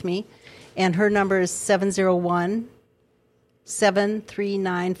advisor with me. And her number is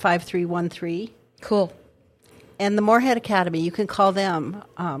 701-739-5313. Cool. And the Moorhead Academy, you can call them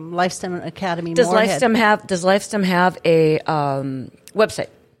Lifestem Academy Does Moorhead. Lifestem have a website?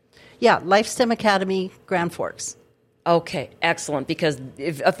 Yeah, Lifestem Academy Grand Forks. Okay, excellent. Because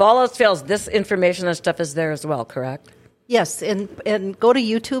if all else fails, this information and stuff is there as well, correct? Yes, and go to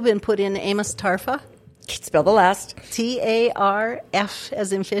YouTube and put in Amos Tarfa. Spell the last. Tarf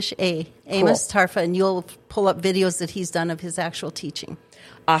as in fish, A. Amos Tarfa, and you'll pull up videos that he's done of his actual teaching.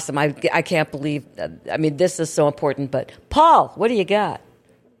 Awesome. I can't believe, this is so important. But Paul, what do you got?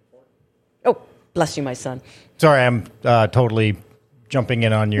 Oh, bless you, my son. Sorry, I'm totally jumping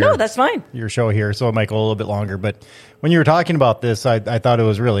in on your No, that's fine. Your show here, so it might go a little bit longer. But when you were talking about this, I thought it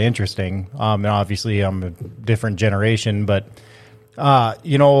was really interesting. And obviously, I'm a different generation, but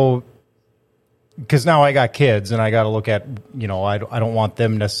because now I got kids, and I got to look at I don't want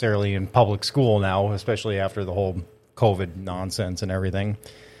them necessarily in public school now, especially after the whole COVID nonsense and everything.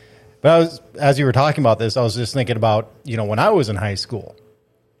 But as you were talking about this, I was just thinking about when I was in high school,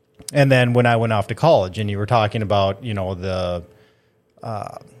 and then when I went off to college, and you were talking about the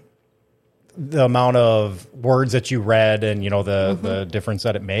amount of words that you read and the difference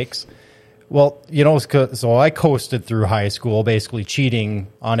that it makes. Well, so I coasted through high school, basically cheating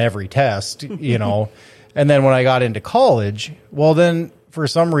on every test, and then when I got into college, well, then for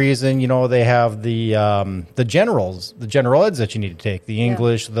some reason, they have the general eds that you need to take, the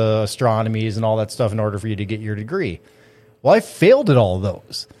English, the astronomies, and all that stuff in order for you to get your degree. Well, I failed at all of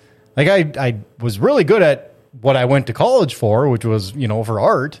those. Like I was really good at what I went to college for, which was for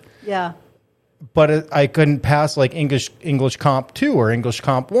art. Yeah. But I couldn't pass like English Comp 2 or English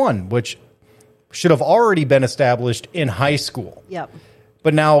Comp 1, which should have already been established in high school. Yep.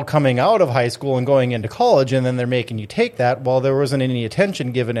 But now coming out of high school and going into college, and then they're making you take that, well, there wasn't any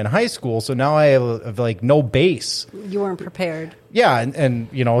attention given in high school, so now I have like no base. You weren't prepared. Yeah, and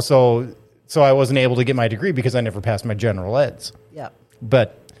so I wasn't able to get my degree because I never passed my general eds. Yep.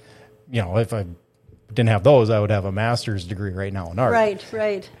 But, if I didn't have those, I would have a master's degree right now in art.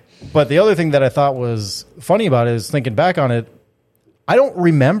 Right. But the other thing that I thought was funny about it is thinking back on it, I don't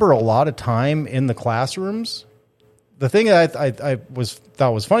remember a lot of time in the classrooms. The thing that I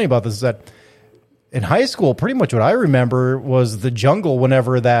thought was funny about this is that in high school, pretty much what I remember was the jungle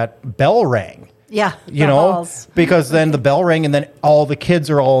whenever that bell rang. Yeah, halls. Because then the bell rang and then all the kids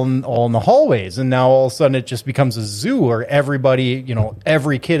are all in the hallways, and now all of a sudden it just becomes a zoo where everybody,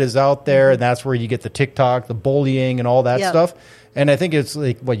 every kid is out there, and that's where you get the TikTok, the bullying, and all that stuff. And I think it's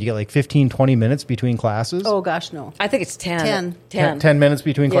like, you get like 15, 20 minutes between classes? Oh, gosh, no. I think it's 10. 10 minutes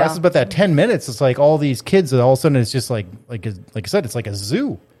between classes. But that 10 minutes, it's like all these kids, and all of a sudden it's just like I said, it's like a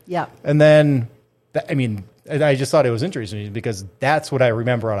zoo. Yeah. And then, I just thought it was interesting because that's what I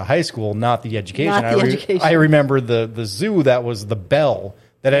remember out of high school, not the education. I remember the zoo that was the bell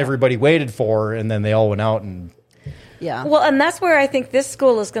that everybody waited for, and then they all went out and... Yeah. Well, and that's where I think this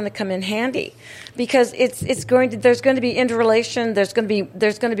school is going to come in handy, because there's going to be interrelation, there's going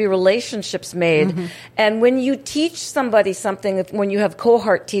to be relationships made, and when you teach somebody something, when you have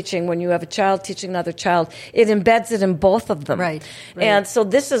cohort teaching, when you have a child teaching another child, it embeds it in both of them. Right. And so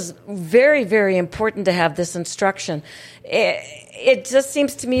this is very, very important to have this instruction. It just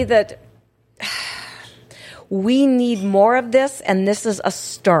seems to me that we need more of this, and this is a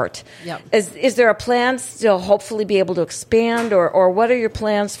start. Yep. Is there a plan to hopefully be able to expand, or what are your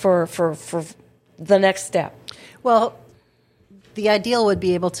plans for the next step? Well, the ideal would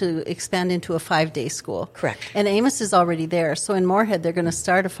be able to expand into a 5-day school. Correct. And Amos is already there. So in Moorhead, they're going to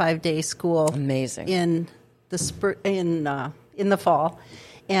start a 5-day school. Amazing. In the in the fall.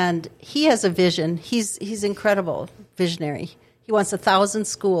 And he has a vision. He's incredible visionary. He wants 1,000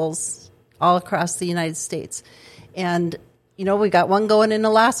 schools all across the United States. And, we got one going in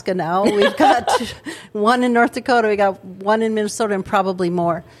Alaska now. We've got one in North Dakota. We got one in Minnesota, and probably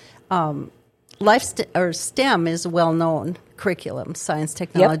more. STEM is a well-known curriculum, science,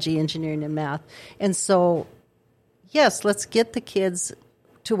 technology, engineering, and math. And so, yes, let's get the kids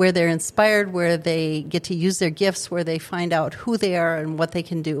to where they're inspired, where they get to use their gifts, where they find out who they are and what they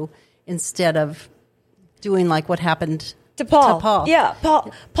can do, instead of doing like what happened to Paul. Yeah,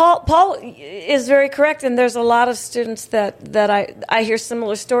 Paul is very correct, and there's a lot of students that I hear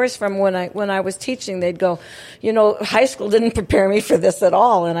similar stories from. When I was teaching, they'd go, high school didn't prepare me for this at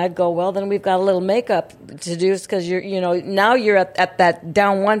all, and I'd go, well, then we've got a little makeup to do, because now you're at that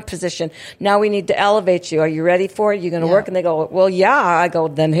down one position. Now we need to elevate you. Are you ready for it? You're going to work? And they go, well, yeah. I go,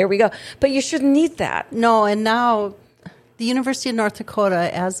 then here we go. But you shouldn't need that. No, and now the University of North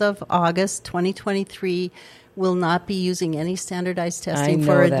Dakota, as of August 2023, will not be using any standardized testing know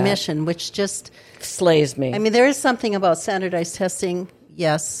for that. admission, which just Slays me. I mean, there is something about standardized testing,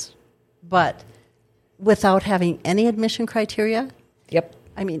 yes, but without having any admission criteria. Yep.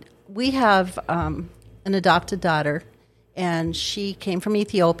 I mean, we have an adopted daughter, and she came from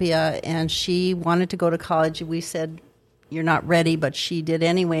Ethiopia, and she wanted to go to college. We said, you're not ready, but she did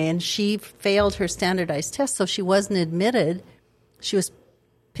anyway, and she failed her standardized test, so she wasn't admitted. She was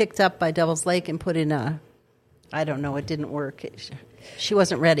picked up by Devil's Lake and put in I don't know, it didn't work. She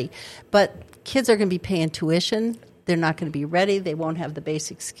wasn't ready. But kids are going to be paying tuition. They're not going to be ready. They won't have the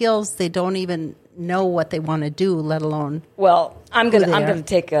basic skills. They don't even know what they want to do, let alone. Well, I'm gonna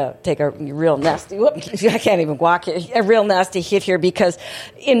take a real nasty. I can't even walk here. A real nasty hit here because,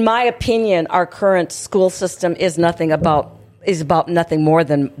 in my opinion, our current school system is about nothing more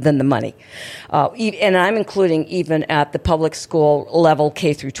than the money, and I'm including even at the public school level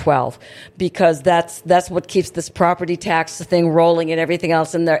K through 12, because that's what keeps this property tax thing rolling and everything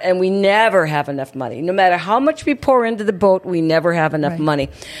else in there. And we never have enough money, no matter how much we pour into the boat. We never have enough money,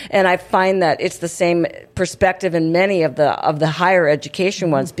 and I find that it's the same perspective in many of the higher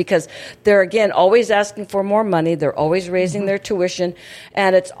education ones, because they're again always asking for more money. They're always raising their tuition,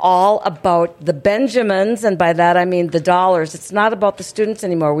 and it's all about the Benjamins, and by that I mean the dollars. It's not about the students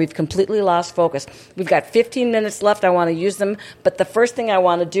anymore. We've completely lost focus. We've got 15 minutes left. I want to use them. But the first thing I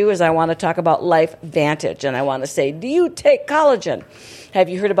want to do is I want to talk about Life Vantage. And I want to say, do you take collagen? Have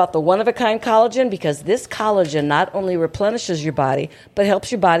you heard about the one-of-a-kind collagen? Because this collagen not only replenishes your body, but helps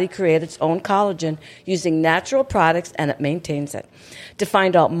your body create its own collagen using natural products, and it maintains it. To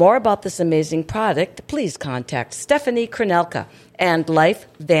find out more about this amazing product, please contact Stephanie Krenelka and Life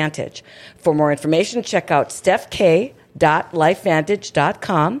Vantage. For more information, check out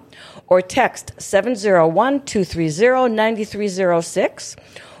stephk.lifevantage.com or text 701-230-9306,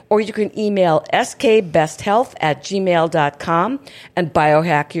 or you can email skbesthealth@gmail.com and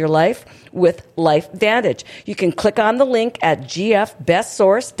biohack your life with Life Vantage. You can click on the link at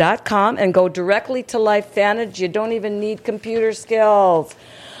gfbestsource.com and go directly to Life Vantage. You don't even need computer skills.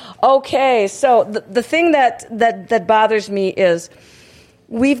 Okay, so the thing that bothers me is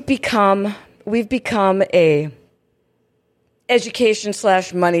we've become a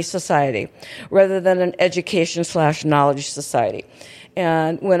education/money society rather than an education/knowledge society.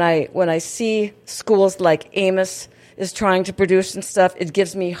 And when I see schools like Amos is trying to produce and stuff, it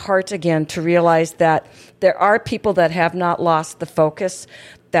gives me heart again to realize that there are people that have not lost the focus,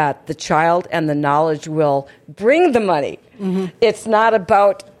 that the child and the knowledge will bring the money. Mm-hmm. It's not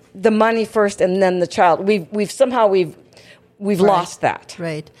about the money first and then the child. We've lost that.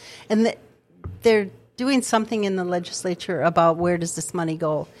 Right. And they're doing something in the legislature about where does this money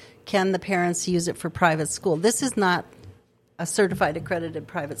go. Can the parents use it for private school? This is not a certified accredited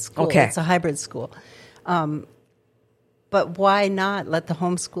private school. Okay. It's a hybrid school. But why not let the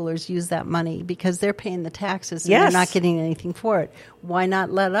homeschoolers use that money? Because they're paying the taxes and they're not getting anything for it. Why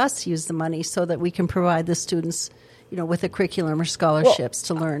not let us use the money so that we can provide the students, with a curriculum or scholarships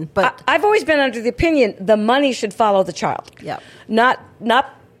to learn? But I've always been under the opinion the money should follow the child. Yeah. Not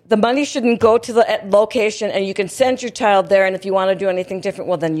the money shouldn't go to the location and you can send your child there, and if you want to do anything different,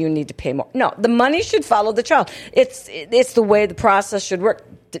 well, then you need to pay more. No, the money should follow the child. It's the way the process should work.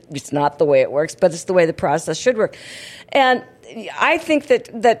 It's not the way it works, but it's the way the process should work. And I think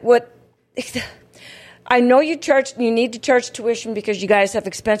that what I know you need to charge tuition because you guys have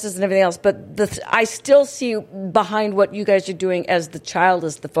expenses and everything else, but I still see behind what you guys are doing as the child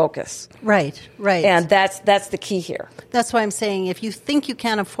is the focus. Right. And that's the key here. That's why I'm saying if you think you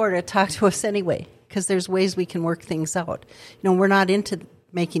can't afford it, talk to us anyway, because there's ways we can work things out. We're not into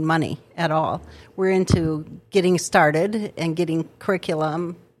making money at all. We're into getting started and getting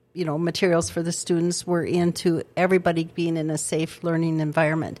curriculum, materials for the students. We're into everybody being in a safe learning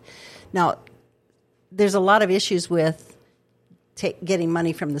environment. Now, there's a lot of issues with getting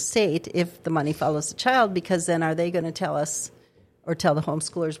money from the state if the money follows the child, because then are they going to tell us or tell the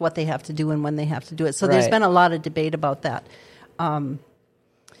homeschoolers what they have to do and when they have to do it? So there's been a lot of debate about that.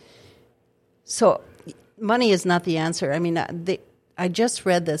 So money is not the answer. I mean, I just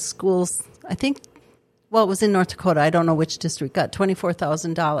read that schools, it was in North Dakota, I don't know which district, got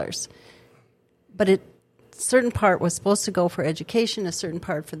 $24,000. But a certain part was supposed to go for education, a certain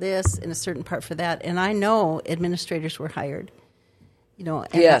part for this, and a certain part for that. And I know administrators were hired.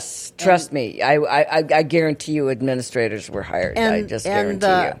 Yes, trust me. I guarantee you administrators were hired. I just guarantee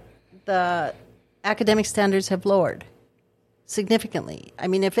you. The academic standards have lowered significantly. I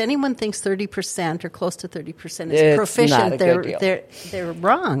mean, if anyone thinks 30% or close to 30% is proficient, they're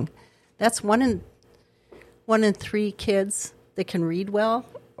wrong. That's one in 3 kids that can read well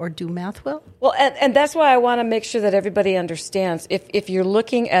or do math well. Well, and that's why I want to make sure that everybody understands. If you're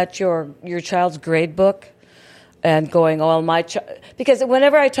looking at your child's grade book and going, oh, because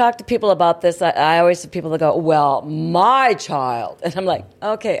whenever I talk to people about this, I always have people that go, well, my child. And I'm like,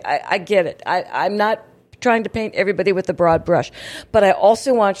 okay, I get it. I'm not trying to paint everybody with a broad brush. But I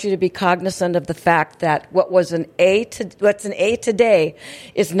also want you to be cognizant of the fact that what's an A today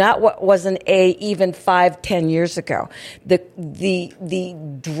is not what was an A even 5-10 years ago.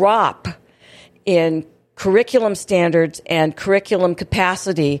 The drop in curriculum standards and curriculum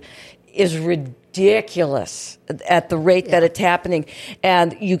capacity is ridiculous at the rate that it's happening.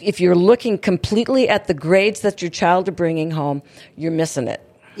 And if you're looking completely at the grades that your child are bringing home, you're missing it.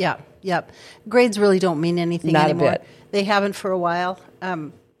 Yeah. Yep. Grades really don't mean anything Not anymore. a bit. They haven't for a while.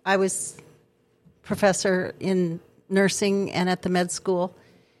 I was professor in nursing and at the med school,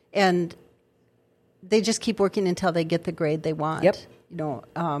 and they just keep working until they get the grade they want. Yep.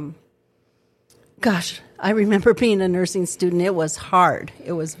 Gosh, I remember being a nursing student. It was hard.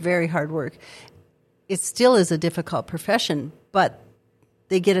 It was very hard work. It still is a difficult profession, but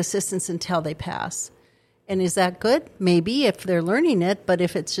they get assistance until they pass. And is that good? Maybe if they're learning it, but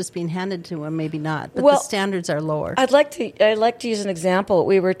if it's just being handed to them, maybe not. But the standards are lower. I'd like to use an example.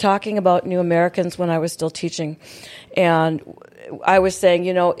 We were talking about New Americans when I was still teaching, and I was saying,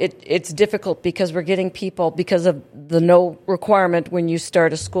 it's difficult because we're getting people because of the no requirement when you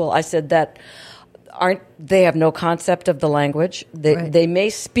start a school. I said that they have no concept of the language. They may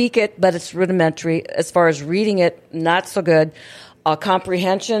speak it, but it's rudimentary. As far as reading it, not so good.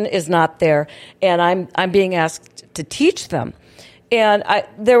 Comprehension is not there, and I'm being asked to teach them. And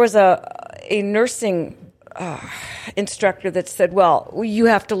there was a nursing instructor that said, well, you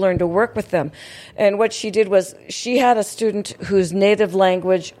have to learn to work with them. And what she did was she had a student whose native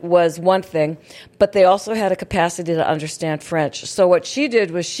language was one thing, but they also had a capacity to understand French. So what she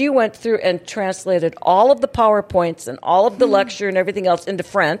did was she went through and translated all of the PowerPoints and all of the lecture and everything else into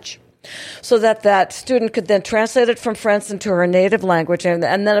French, so that student could then translate it from French into her native language, and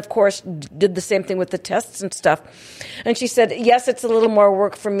then, of course, did the same thing with the tests and stuff. And she said, yes, it's a little more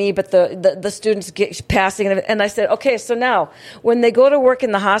work for me, but the students get passing. And I said, okay, so now, when they go to work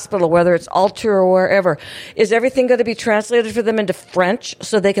in the hospital, whether it's Alter or wherever, is everything going to be translated for them into French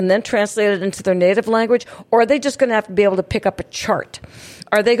so they can then translate it into their native language, or are they just going to have to be able to pick up a chart?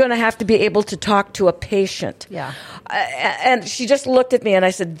 Are they going to have to be able to talk to a patient? Yeah. And she just looked at me and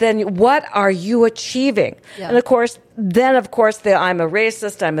I said, then what are you achieving? Yeah. And of course, I'm a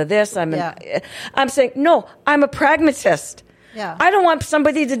racist, I'm a this, I'm saying, no, I'm a pragmatist. Yeah. I don't want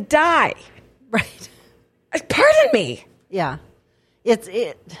somebody to die. Right. Pardon me. Yeah.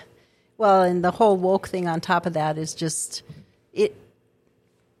 Well, and the whole woke thing on top of that is just,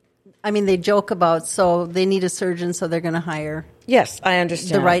 they joke about, so they need a surgeon, so they're going to hire. Yes, I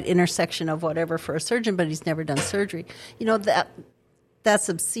understand. The right intersection of whatever for a surgeon, but he's never done surgery. That's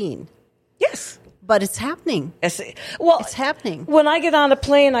obscene. Yes. But it's happening. It's happening. When I get on a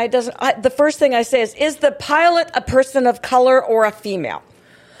plane, the first thing I say is the pilot a person of color or a female?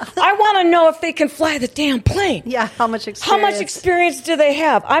 I want to know if they can fly the damn plane. Yeah, how much experience? How much experience do they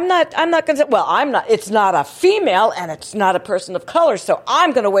have? I'm not going to say, well, I'm not. It's not a female and it's not a person of color, so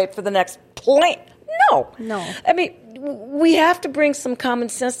I'm going to wait for the next plane. No. We have to bring some common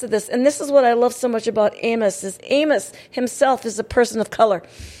sense to this, and this is what I love so much about Amos. Is Amos himself is a person of color.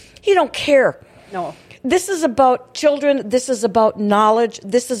 He don't care. No. This is about children. This is about knowledge.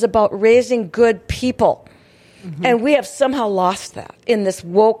 This is about raising good people. Mm-hmm. And we have somehow lost that in this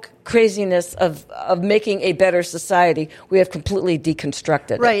woke craziness of making a better society. We have completely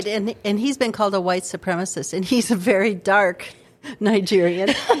deconstructed it. Right, and he's been called a white supremacist, and he's a very dark Nigerian.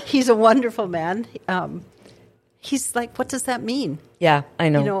 He's a wonderful man. He's like, what does that mean? Yeah, I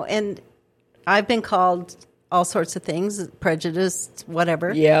know. And I've been called all sorts of things, prejudiced,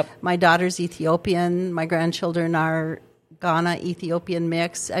 whatever. Yep. My daughter's Ethiopian. My grandchildren are Ghana-Ethiopian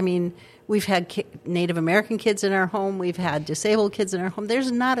mix. We've had Native American kids in our home. We've had disabled kids in our home.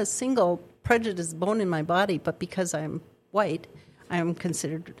 There's not a single prejudiced bone in my body, but because I'm white, I'm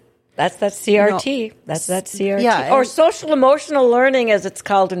considered... That's CRT. That's CRT. Yeah, or social emotional learning, as it's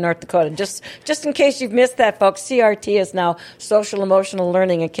called in North Dakota. Just in case you've missed that, folks, CRT is now social emotional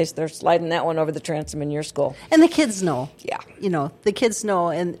learning, in case they're sliding that one over the transom in your school. And the kids know. Yeah. The kids know.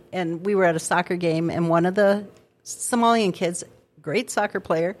 And we were at a soccer game, and one of the Somalian kids, great soccer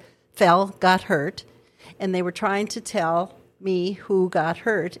player, got hurt, and they were trying to tell me who got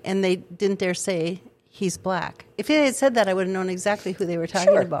hurt, and they didn't dare say he's black. If they had said that, I would have known exactly who they were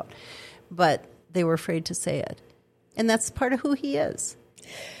talking about. But they were afraid to say it. And that's part of who he is.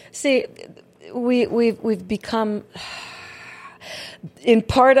 See, we've become... in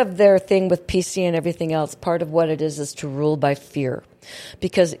part of their thing with PC and everything else, part of what it is to rule by fear.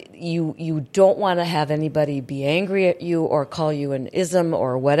 Because you don't want to have anybody be angry at you or call you an ism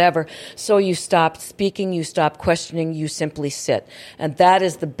or whatever. So you stop speaking, you stop questioning, you simply sit. And that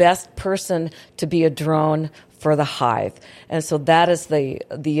is the best person to be a drone for the hive. And so that is the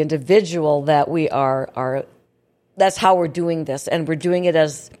individual that we are that's how we're doing this, and we're doing it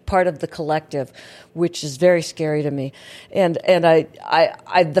as part of the collective, which is very scary to me. And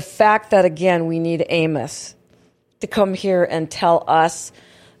I the fact that, again, we need Amos to come here and tell us,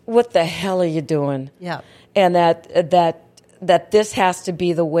 what the hell are you doing? Yeah. And that this has to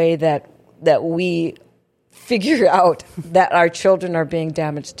be the way that we figure out that our children are being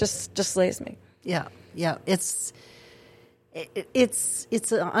damaged just slays me. Yeah. Yeah. It's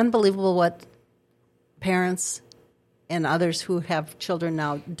unbelievable what parents and others who have children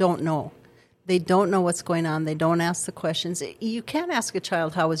now don't know. They don't know what's going on. They don't ask the questions. You can't ask a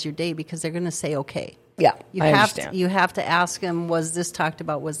child, how was your day? Because they're going to say, okay. Yeah, I understand. You have to ask them, was this talked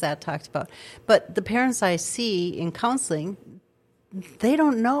about? Was that talked about? But the parents I see in counseling, they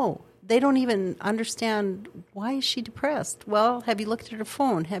don't know. They don't even understand, why is she depressed? Well, have you looked at her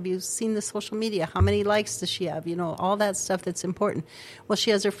phone? Have you seen the social media? How many likes does she have? All that stuff that's important. Well,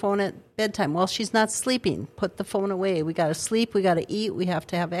 she has her phone at bedtime. Well, she's not sleeping. Put the phone away. We got to sleep. We got to eat. We have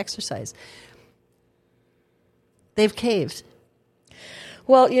to have exercise. They've caved.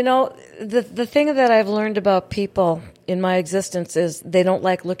 Well, the thing that I've learned about people in my existence is they don't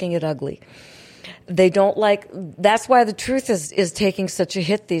like looking at ugly. They don't like, that's why the truth is taking such a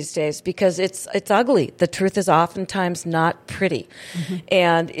hit these days, because it's ugly. The truth is oftentimes not pretty. Mm-hmm.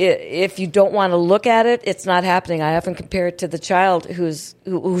 And if you don't want to look at it, it's not happening. I often compare it to the child who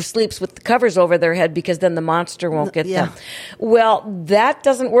sleeps with the covers over their head because then the monster won't get them. Well, that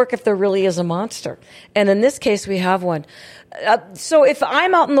doesn't work if there really is a monster. And in this case, we have one. So if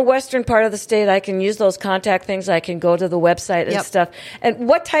I'm out in the western part of the state, I can use those contact things. I can go to the website and stuff. And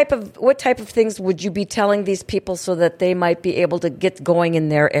what type of things would you be telling these people so that they might be able to get going in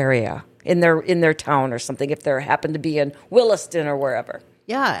their area, in their town or something, if they happen to be in Williston or wherever?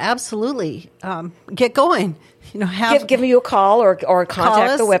 Yeah, absolutely. Get going. Give me a call or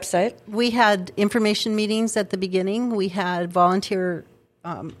contact the website. We had information meetings at the beginning. We had volunteer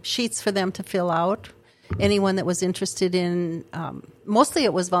sheets for them to fill out. Anyone that was interested in, mostly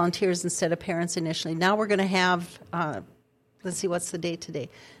it was volunteers instead of parents initially. Now we're going to have, let's see, what's the date today?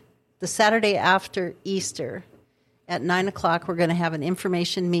 The Saturday after Easter at 9 o'clock, we're going to have an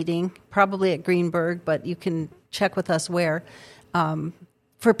information meeting, probably at Greenberg, but you can check with us where,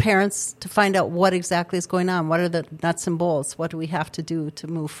 for parents to find out what exactly is going on. What are the nuts and bolts? What do we have to do to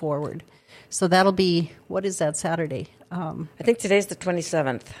move forward? So that'll be, what is that Saturday? I think today's the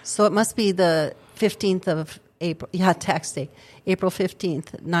 27th. So it must be the 15th of April. Yeah, tax day. April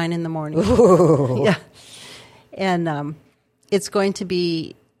 15th at 9 in the morning. Ooh. Yeah. And it's going to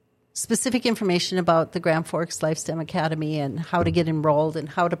be specific information about the Grand Forks Life STEM Academy and how to get enrolled and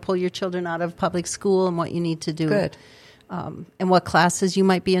how to pull your children out of public school and what you need to do. Good. And what classes you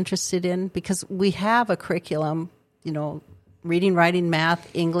might be interested in, because we have a curriculum, reading, writing, math,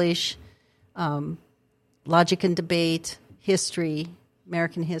 English, logic and debate, history,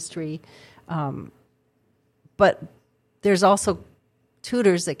 American history. But there's also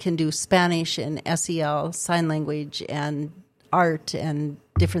tutors that can do Spanish and SEL, sign language, and art and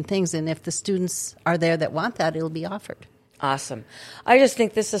different things. And if the students are there that want that, it'll be offered. Awesome. I just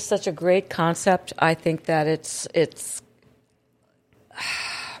think this is such a great concept. I think that it's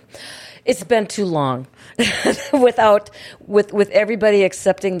been too long with everybody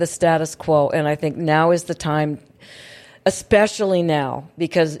accepting the status quo, and I think now is the time, especially now,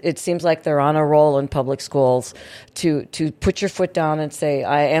 because it seems like they're on a roll in public schools, to put your foot down and say,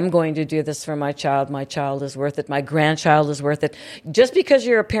 I am going to do this for my child. My child is worth it. My grandchild is worth it. Just because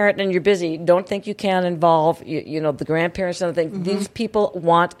you're a parent and you're busy, don't think you can involve the grandparents and other things. Mm-hmm. These people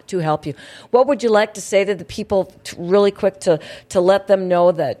want to help you. What would you like to say to the people really quick to let them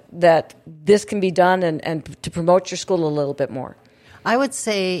know that this can be done and to promote your school a little bit more? I would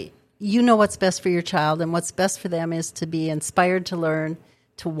say, what's best for your child, and what's best for them is to be inspired to learn,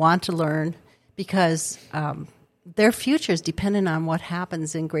 to want to learn, because their future is dependent on what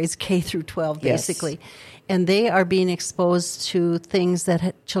happens in grades K through 12, basically. Yes. And they are being exposed to things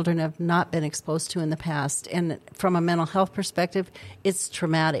that children have not been exposed to in the past. And from a mental health perspective, it's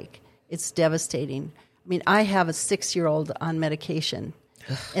traumatic. It's devastating. I mean, I have a 6-year-old on medication.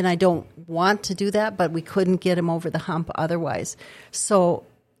 And I don't want to do that, but we couldn't get him over the hump otherwise. So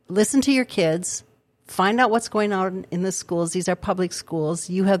listen to your kids. Find out what's going on in the schools. These are public schools.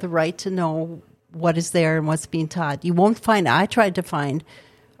 You have the right to know what is there and what's being taught. You won't find, I tried to find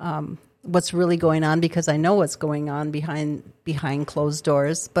what's really going on because I know what's going on behind closed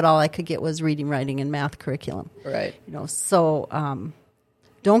doors, but all I could get was reading, writing, and math curriculum. Right. So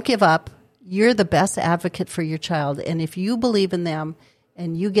don't give up. You're the best advocate for your child, and if you believe in them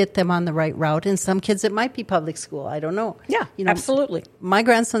and you get them on the right route, and some kids it might be public school, I don't know. Yeah, absolutely. My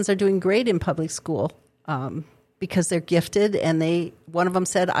grandsons are doing great in public school because they're gifted, and one of them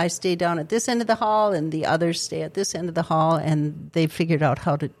said, I stay down at this end of the hall, and the others stay at this end of the hall, and they figured out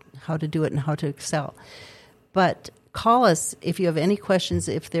how to do it and how to excel. But call us if you have any questions.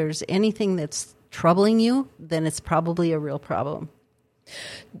 If there's anything that's troubling you, then it's probably a real problem.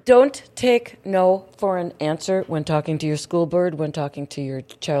 Don't take no for an answer when talking to your school board, when talking to your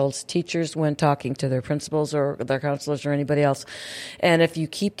child's teachers, when talking to their principals or their counselors or anybody else. And if you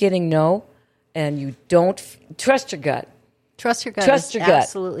keep getting no and you don't, trust your gut. Trust your gut. Trust your gut.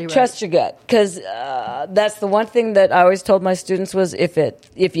 Absolutely right. Trust your gut. Because that's the one thing that I always told my students was if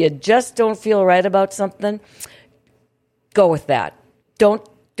you just don't feel right about something, go with that. Don't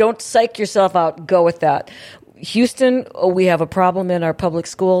psych yourself out. Go with that. Houston, we have a problem in our public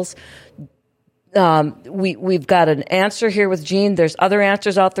schools. We've got an answer here with Jean. There's other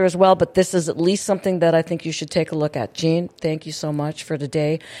answers out there as well, but this is at least something that I think you should take a look at. Jean, thank you so much for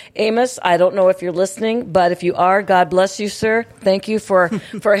today. Amos, I don't know if you're listening, but if you are, God bless you, sir. Thank you for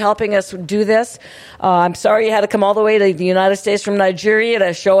helping us do this. I'm sorry you had to come all the way to the United States from Nigeria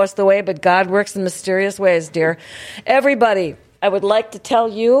to show us the way, but God works in mysterious ways, dear. Everybody, I would like to tell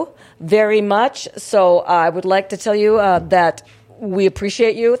you very much. So I would like to tell you that we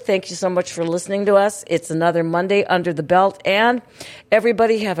appreciate you. Thank you so much for listening to us. It's another Monday under the belt. And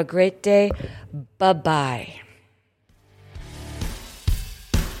everybody have a great day. Bye-bye.